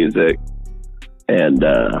new music. And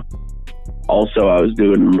also I was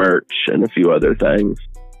doing merch and a few other things.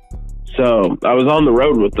 So I was on the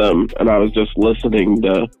road with them, and I was just listening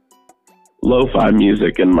to lo-fi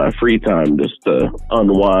music in my free time just to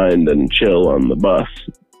unwind and chill on the bus.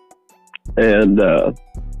 And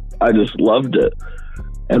I just loved it.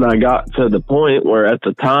 And I got to the point where at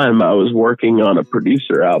the time I was working on a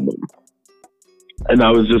producer album, and I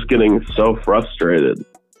was just getting so frustrated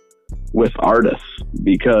with artists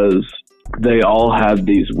because they all had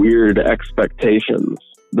these weird expectations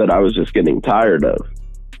that I was just getting tired of.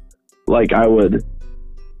 Like I would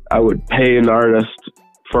pay an artist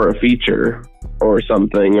for a feature or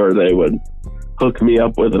something, or they would hook me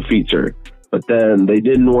up with a feature, but then they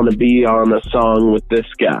didn't want to be on a song with this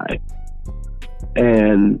guy.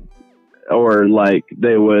 Or like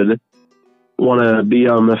they would want to be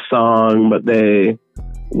on the song, but they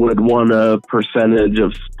would want a percentage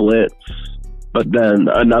of splits. But then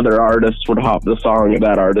another artist would hop the song, and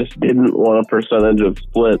that artist didn't want a percentage of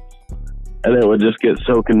splits. And it would just get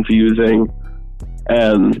so confusing.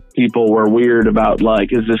 And people were weird about,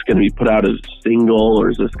 like, is this going to be put out as a single, or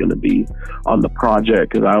is this going to be on the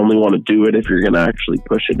project? Because I only want to do it if you're going to actually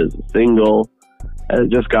push it as a single. And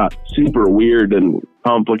it just got super weird and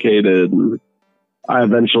complicated. And I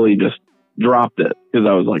eventually just dropped it because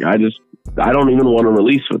I was like, I don't even want to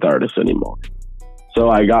release with artists anymore. So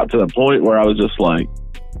I got to the point where I was just like,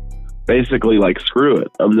 basically like, screw it.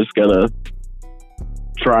 I'm just going to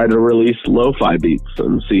try to release lo-fi beats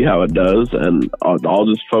and see how it does. And I'll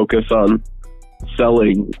just focus on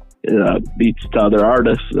selling beats to other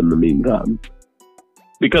artists in the meantime.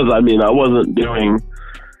 Because, I mean, I wasn't doing,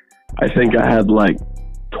 I think I had like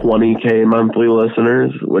 20K monthly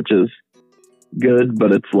listeners, which is good,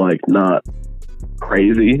 but it's like not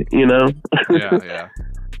crazy, you know? Yeah.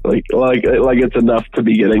 like it's enough to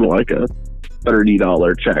be getting like a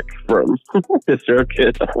 $30 check from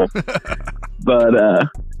DistroKid. But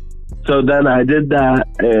so then I did that,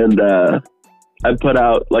 and I put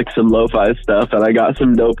out like some lo-fi stuff, and I got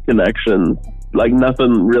some dope connections. Like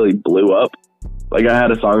nothing really blew up. Like I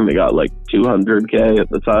had a song that got like 200K at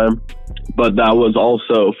the time, but that was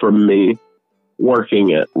also from me working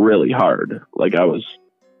it really hard. Like I was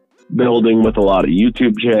building with a lot of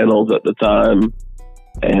YouTube channels at the time,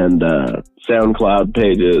 and SoundCloud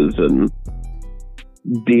pages, and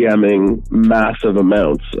DMing massive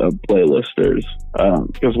amounts of playlisters.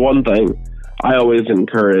 Because one thing I always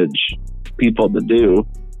encourage people to do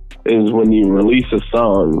is when you release a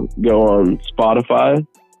song, go on Spotify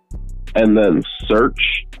and then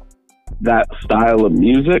search that style of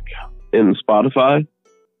music in Spotify,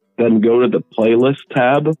 then go to the playlist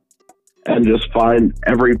tab and just find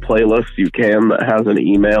every playlist you can that has an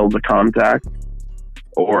email to contact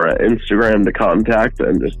or an Instagram to contact,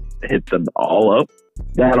 and just hit them all up.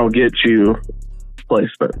 That'll get you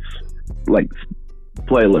placements, like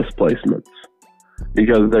playlist placements,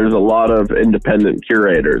 because there's a lot of independent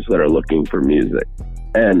curators that are looking for music,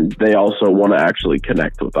 and they also want to actually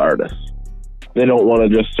connect with artists. They don't want to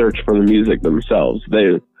just search for the music themselves.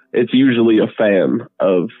 It's usually a fan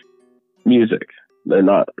of music. They're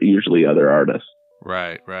not usually other artists.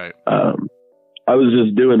 Right. I was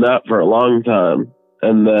just doing that for a long time,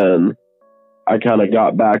 and then I kind of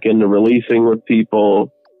got back into releasing with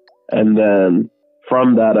people, and then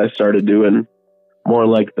from that I started doing more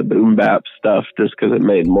like the boom bap stuff just because it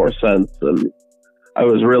made more sense, and I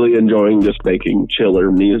was really enjoying just making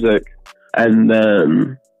chiller music. And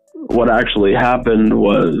then what actually happened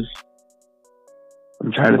was,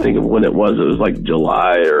 I'm trying to think of when it was like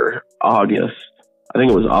July or August. I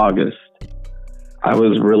think it was August. I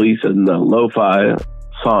was releasing the lo-fi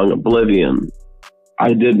song Oblivion.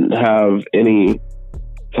 I didn't have any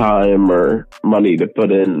time or money to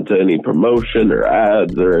put into any promotion or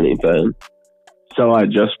ads or anything. So I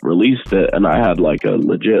just released it, and I had like a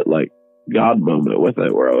legit like God moment with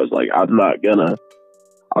it, where I was like, I'm not gonna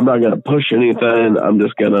push anything. I'm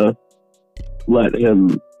just gonna let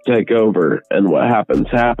him take over, and what happens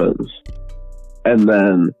happens. And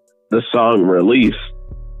then the song released,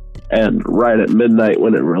 and right at midnight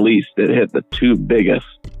when it released, it hit the 2 biggest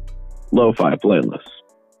lo-fi playlists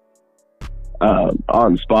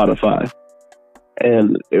on Spotify,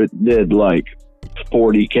 and it did like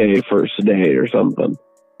 40K first day or something.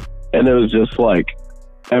 And it was just like,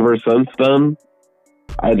 ever since then,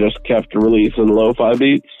 I just kept releasing lo-fi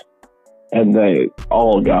beats, and they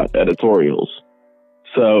all got editorials.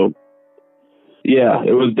 So yeah,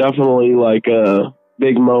 it was definitely like a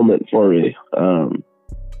big moment for me.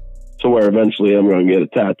 To where eventually I'm going to get a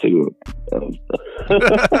tattoo of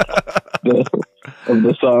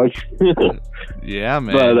the song. Yeah,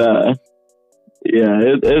 man. But yeah,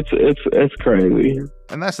 it's crazy.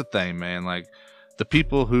 And that's the thing, man. Like, the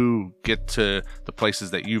people who get to the places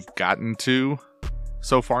that you've gotten to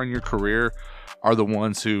so far in your career are the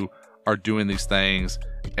ones who are doing these things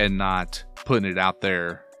and not putting it out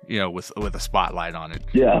there, you know, with a spotlight on it.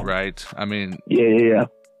 Yeah. Right? I mean, Yeah.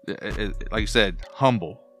 Like you said,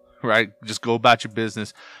 humble, right? Just go about your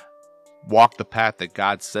business, walk the path that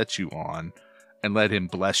God sets you on, and let him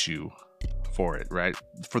bless you for it, right?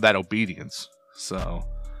 For that obedience. So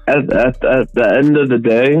at the end of the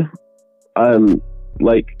day, I'm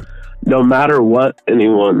like, no matter what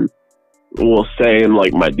anyone will say in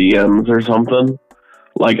like my DMs or something,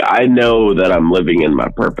 like, I know that I'm living in my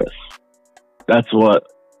purpose. That's what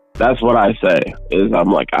I say, is I'm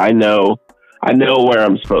like, I know where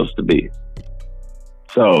I'm supposed to be.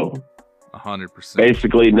 So 100%.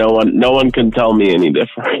 Basically no one can tell me any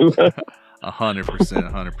different.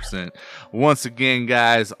 100%. Once again,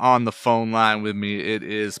 guys, on the phone line with me, it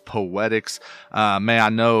is Poetics. Man, I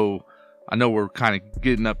know we're kind of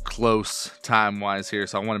getting up close time-wise here,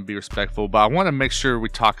 so I want to be respectful, but I want to make sure we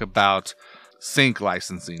talk about sync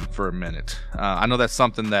licensing for a minute. I know that's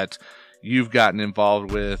something that you've gotten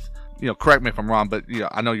involved with. You know, correct me if I'm wrong, but you know,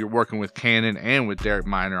 I know you're working with Canon and with Derek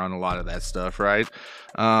Minor on a lot of that stuff, right?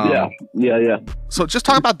 Yeah. So just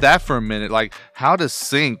talk about that for a minute. Like, how does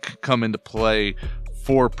sync come into play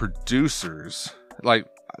for producers? Like,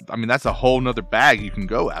 I mean, that's a whole nother bag you can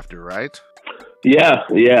go after, right? Yeah.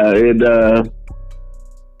 There's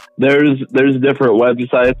different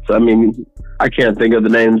websites. I mean, I can't think of the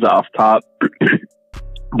names off top,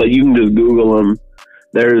 but you can just Google them.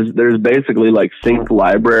 There's basically like sync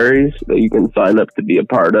libraries that you can sign up to be a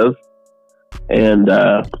part of, and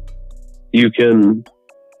you can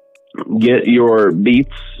get your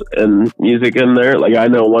beats and music in there. Like, I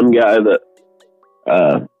know one guy that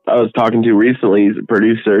I was talking to recently. He's a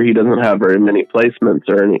producer. He doesn't have very many placements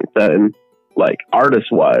or anything, like,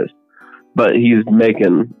 artist wise, but he's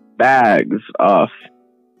making bags off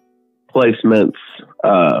placements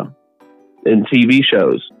in TV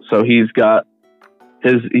shows. So he's got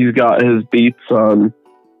his beats on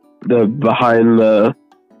the behind the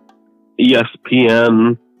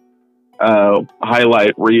ESPN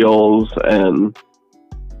highlight reels, and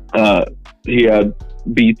he had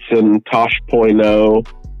beats in Tosh.0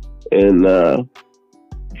 in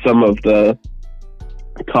some of the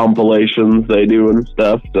compilations they do and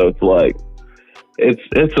stuff. So it's like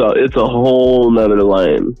it's a whole nother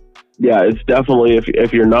lane. Yeah, it's definitely,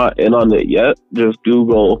 if you're not in on it yet, just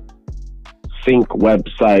Google sync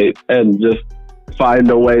website and just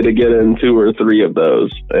find a way to get in 2 or 3 of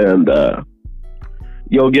those, and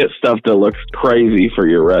you'll get stuff that looks crazy for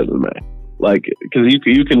your resume. Like, because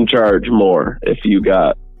you can charge more if you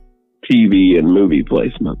got TV and movie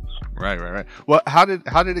placements. Right. Well, how did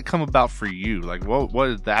it come about for you? Like, what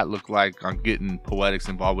did that look like on getting Poetics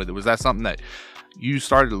involved with it? Was that something that you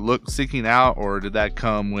started seeking out, or did that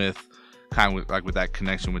come with kind of with that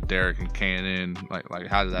connection with Derek and Canon? Like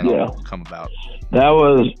how did that all come about? That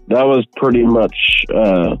was pretty much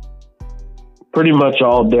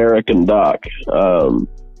all Derek and Doc,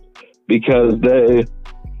 because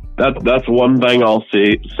that's one thing I'll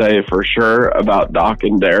say for sure about Doc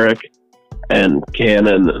and Derek and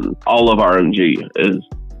Canon and all of RMG is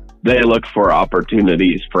they look for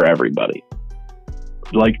opportunities for everybody.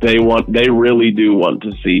 Like, they really do want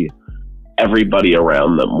to see everybody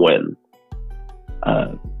around them win.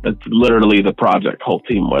 It's literally the project whole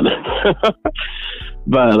team winning.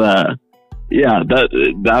 But yeah,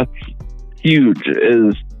 that's huge,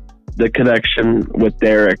 is the connection with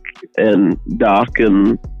Derek and Doc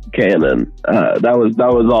and Canon. That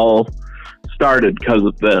was all started because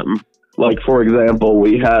of them. Like, for example,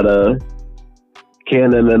 we had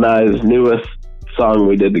Canon and I's newest song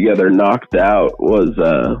we did together, Knocked Out, was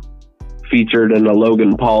featured in a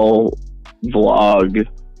Logan Paul vlog,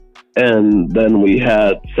 and then we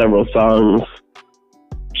had several songs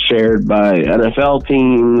shared by NFL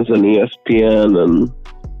teams and ESPN and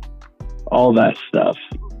all that stuff.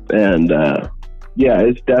 And yeah,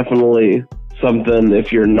 it's definitely something,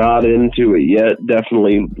 if you're not into it yet,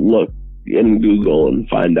 definitely look in Google and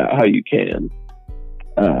find out how you can.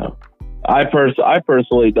 I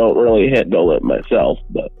personally don't really handle it myself,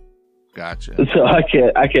 but gotcha. So I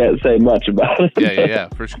can't say much about it. Yeah,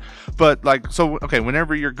 for sure. But like, so okay,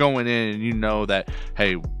 whenever you're going in and you know that,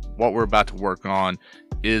 hey, what we're about to work on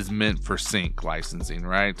is meant for sync licensing,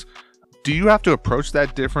 right? Do you have to approach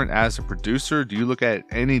that different as a producer? Do you look at it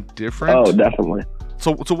any different? Oh, definitely.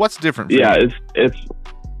 So what's different for you?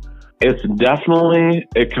 It's definitely,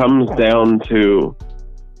 it comes down to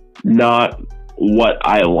not what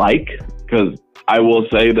I like, because I will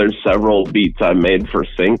say there's several beats I made for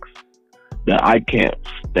syncs that I can't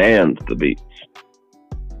stand the beats,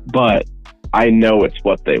 but I know it's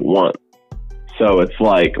what they want. So it's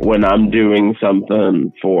like when I'm doing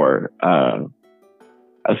something for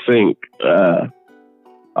a sync,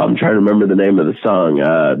 I'm trying to remember the name of the song.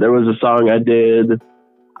 There was a song I did.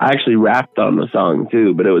 I actually rapped on the song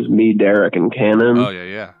too, but it was me, Derek, and Cannon. Oh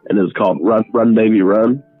yeah. And it was called Run Baby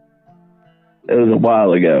Run. It was a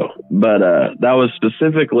while ago, but that was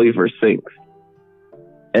specifically for syncs.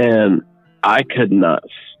 And I could not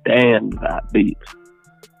stand that beat.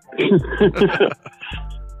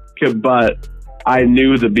 But I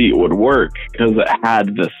knew the beat would work because it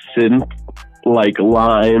had the synth like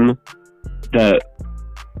line that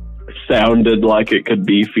sounded like it could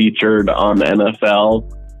be featured on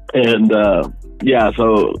NFL. And yeah,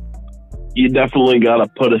 so you definitely got to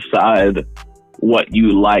put aside what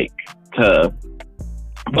you like to,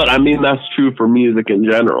 but I mean, that's true for music in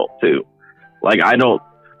general too. Like I don't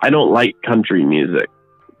like country music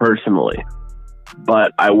personally,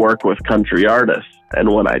 but I work with country artists,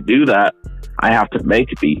 and when I do that, I have to make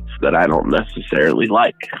beats that I don't necessarily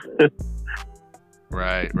like.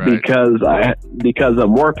 Right. Because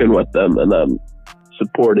I'm working with them and I'm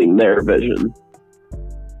supporting their vision.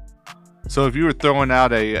 So if you were throwing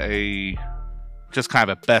out a just kind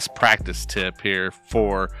of a best practice tip here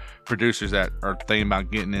for producers that are thinking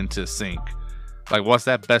about getting into sync, like what's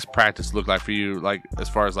that best practice look like for you, like as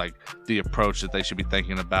far as like the approach that they should be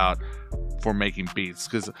thinking about for making beats?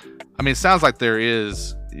 Because I mean, it sounds like there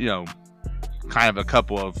is, you know, kind of a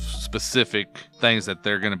couple of specific things that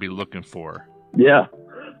they're going to be looking for. Yeah.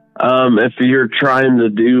 If you're trying to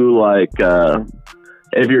do like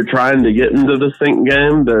if you're trying to get into the sync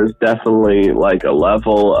game, there's definitely like a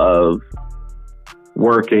level of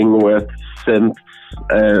working with synths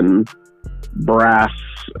and brass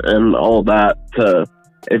and all that to,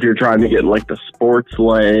 if you're trying to get in like the sports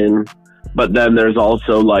lane. But then there's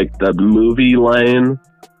also like the movie lane,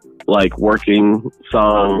 like working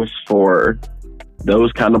songs for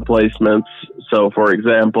those kind of placements. So for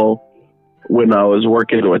example, when I was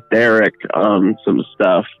working with Derek on some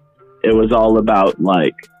stuff, it was all about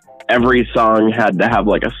like every song had to have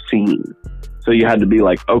like a scene. So you had to be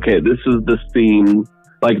like, okay, this is the scene.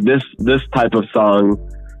 Like this type of song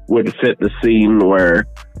would fit the scene where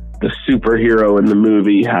the superhero in the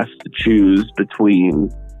movie has to choose between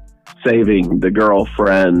saving the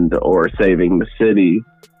girlfriend or saving the city.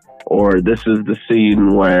 Or this is the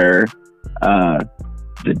scene where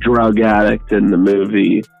the drug addict in the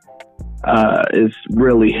movie is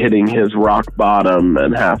really hitting his rock bottom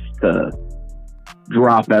and has to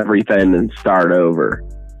drop everything and start over.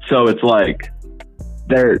 So it's like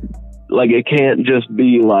it can't just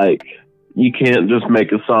be like, you can't just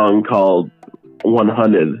make a song called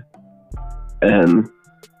 100 and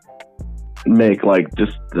make like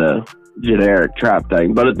just the generic trap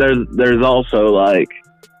thing. But there's also like,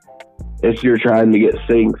 if you're trying to get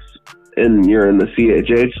syncs and you're in the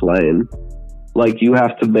CHH lane, like you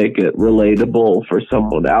have to make it relatable for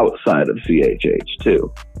someone outside of CHH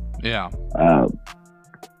too. Yeah.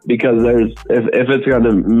 Because if it's going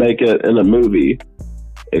to make it in a movie,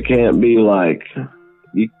 it can't be like,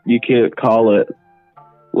 you can't call it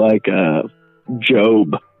like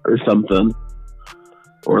Job or something,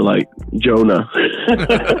 or like Jonah.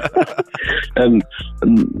 and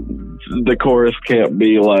the chorus can't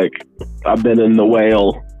be like, I've been in the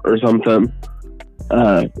whale or something,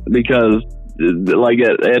 because like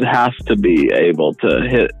it has to be able to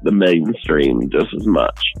hit the mainstream just as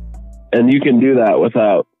much. And you can do that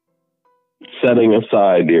without setting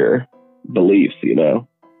aside your beliefs, you know?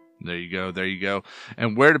 There you go.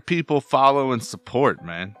 And where do people follow and support,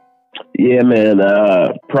 man? Yeah, man.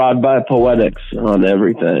 Prod by Poetics on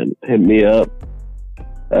everything. Hit me up.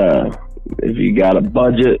 if you got a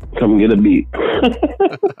budget, come get a beat.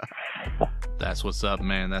 That's what's up,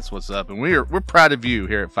 man. That's what's up. And we're proud of you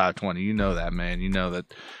here at 520. You know that, man. You know that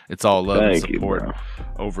it's all love and support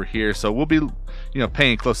over here. So we'll be,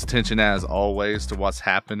 paying close attention as always to what's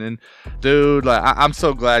happening. Dude, like I'm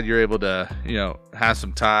so glad you're able to, have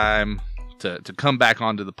some time to come back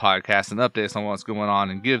onto the podcast and update us on what's going on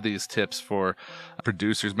and give these tips for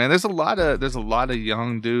producers. Man, there's a lot of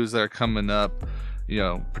young dudes that are coming up,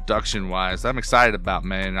 production wise. I'm excited about,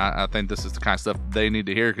 man. I think this is the kind of stuff they need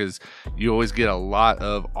to hear, because you always get a lot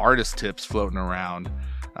of artist tips floating around.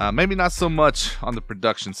 Maybe not so much on the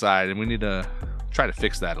production side, and we need to try to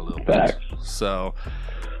fix that a little bit. So,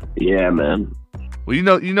 yeah, man. Well, you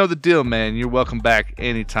know the deal, man. You're welcome back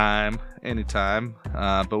anytime.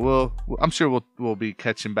 But I'm sure we'll be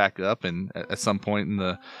catching back up and at some point in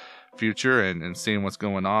the future and seeing what's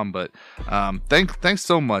going on. But thanks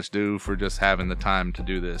so much, dude, for just having the time to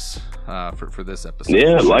do this for this episode.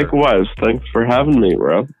 Yeah, likewise. Thanks for having me,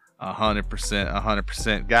 bro.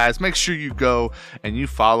 100%. Guys, make sure you go and you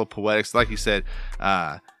follow Poetics. Like you said,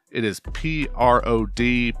 it is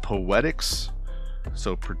PROD Poetics.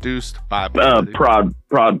 So produced by Poetics. Prod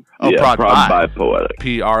by Poetics.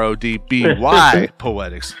 PRODBY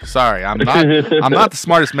Poetics. Sorry, I'm not the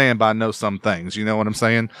smartest man, but I know some things. You know what I'm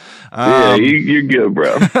saying? Yeah, you're good,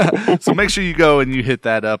 bro. So make sure you go and you hit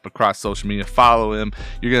that up across social media. Follow him.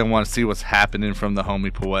 You're gonna want to see what's happening from the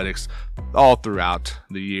homie Poetics all throughout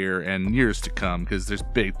the year and years to come, because there's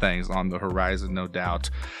big things on the horizon, no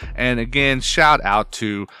doubt. And again, shout out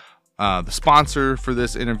to the sponsor for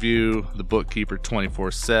this interview, the Bookkeeper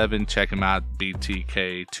 24/7. Check him out,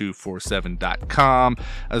 btk247.com,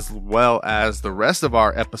 as well as the rest of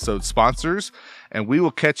our episode sponsors. And we will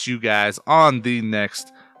catch you guys on the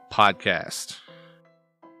next podcast.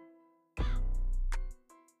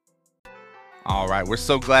 All right, we're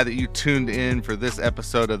so glad that you tuned in for this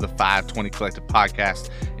episode of the 520 Collective Podcast.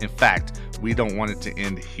 In fact, we don't want it to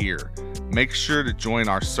end here. Make sure to join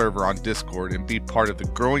our server on Discord and be part of the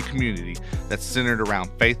growing community that's centered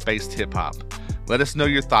around faith-based hip-hop. Let us know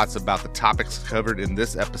your thoughts about the topics covered in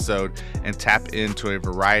this episode and tap into a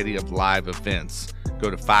variety of live events.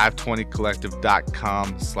 Go to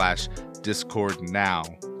 520collective.com/Discord now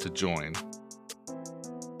to join.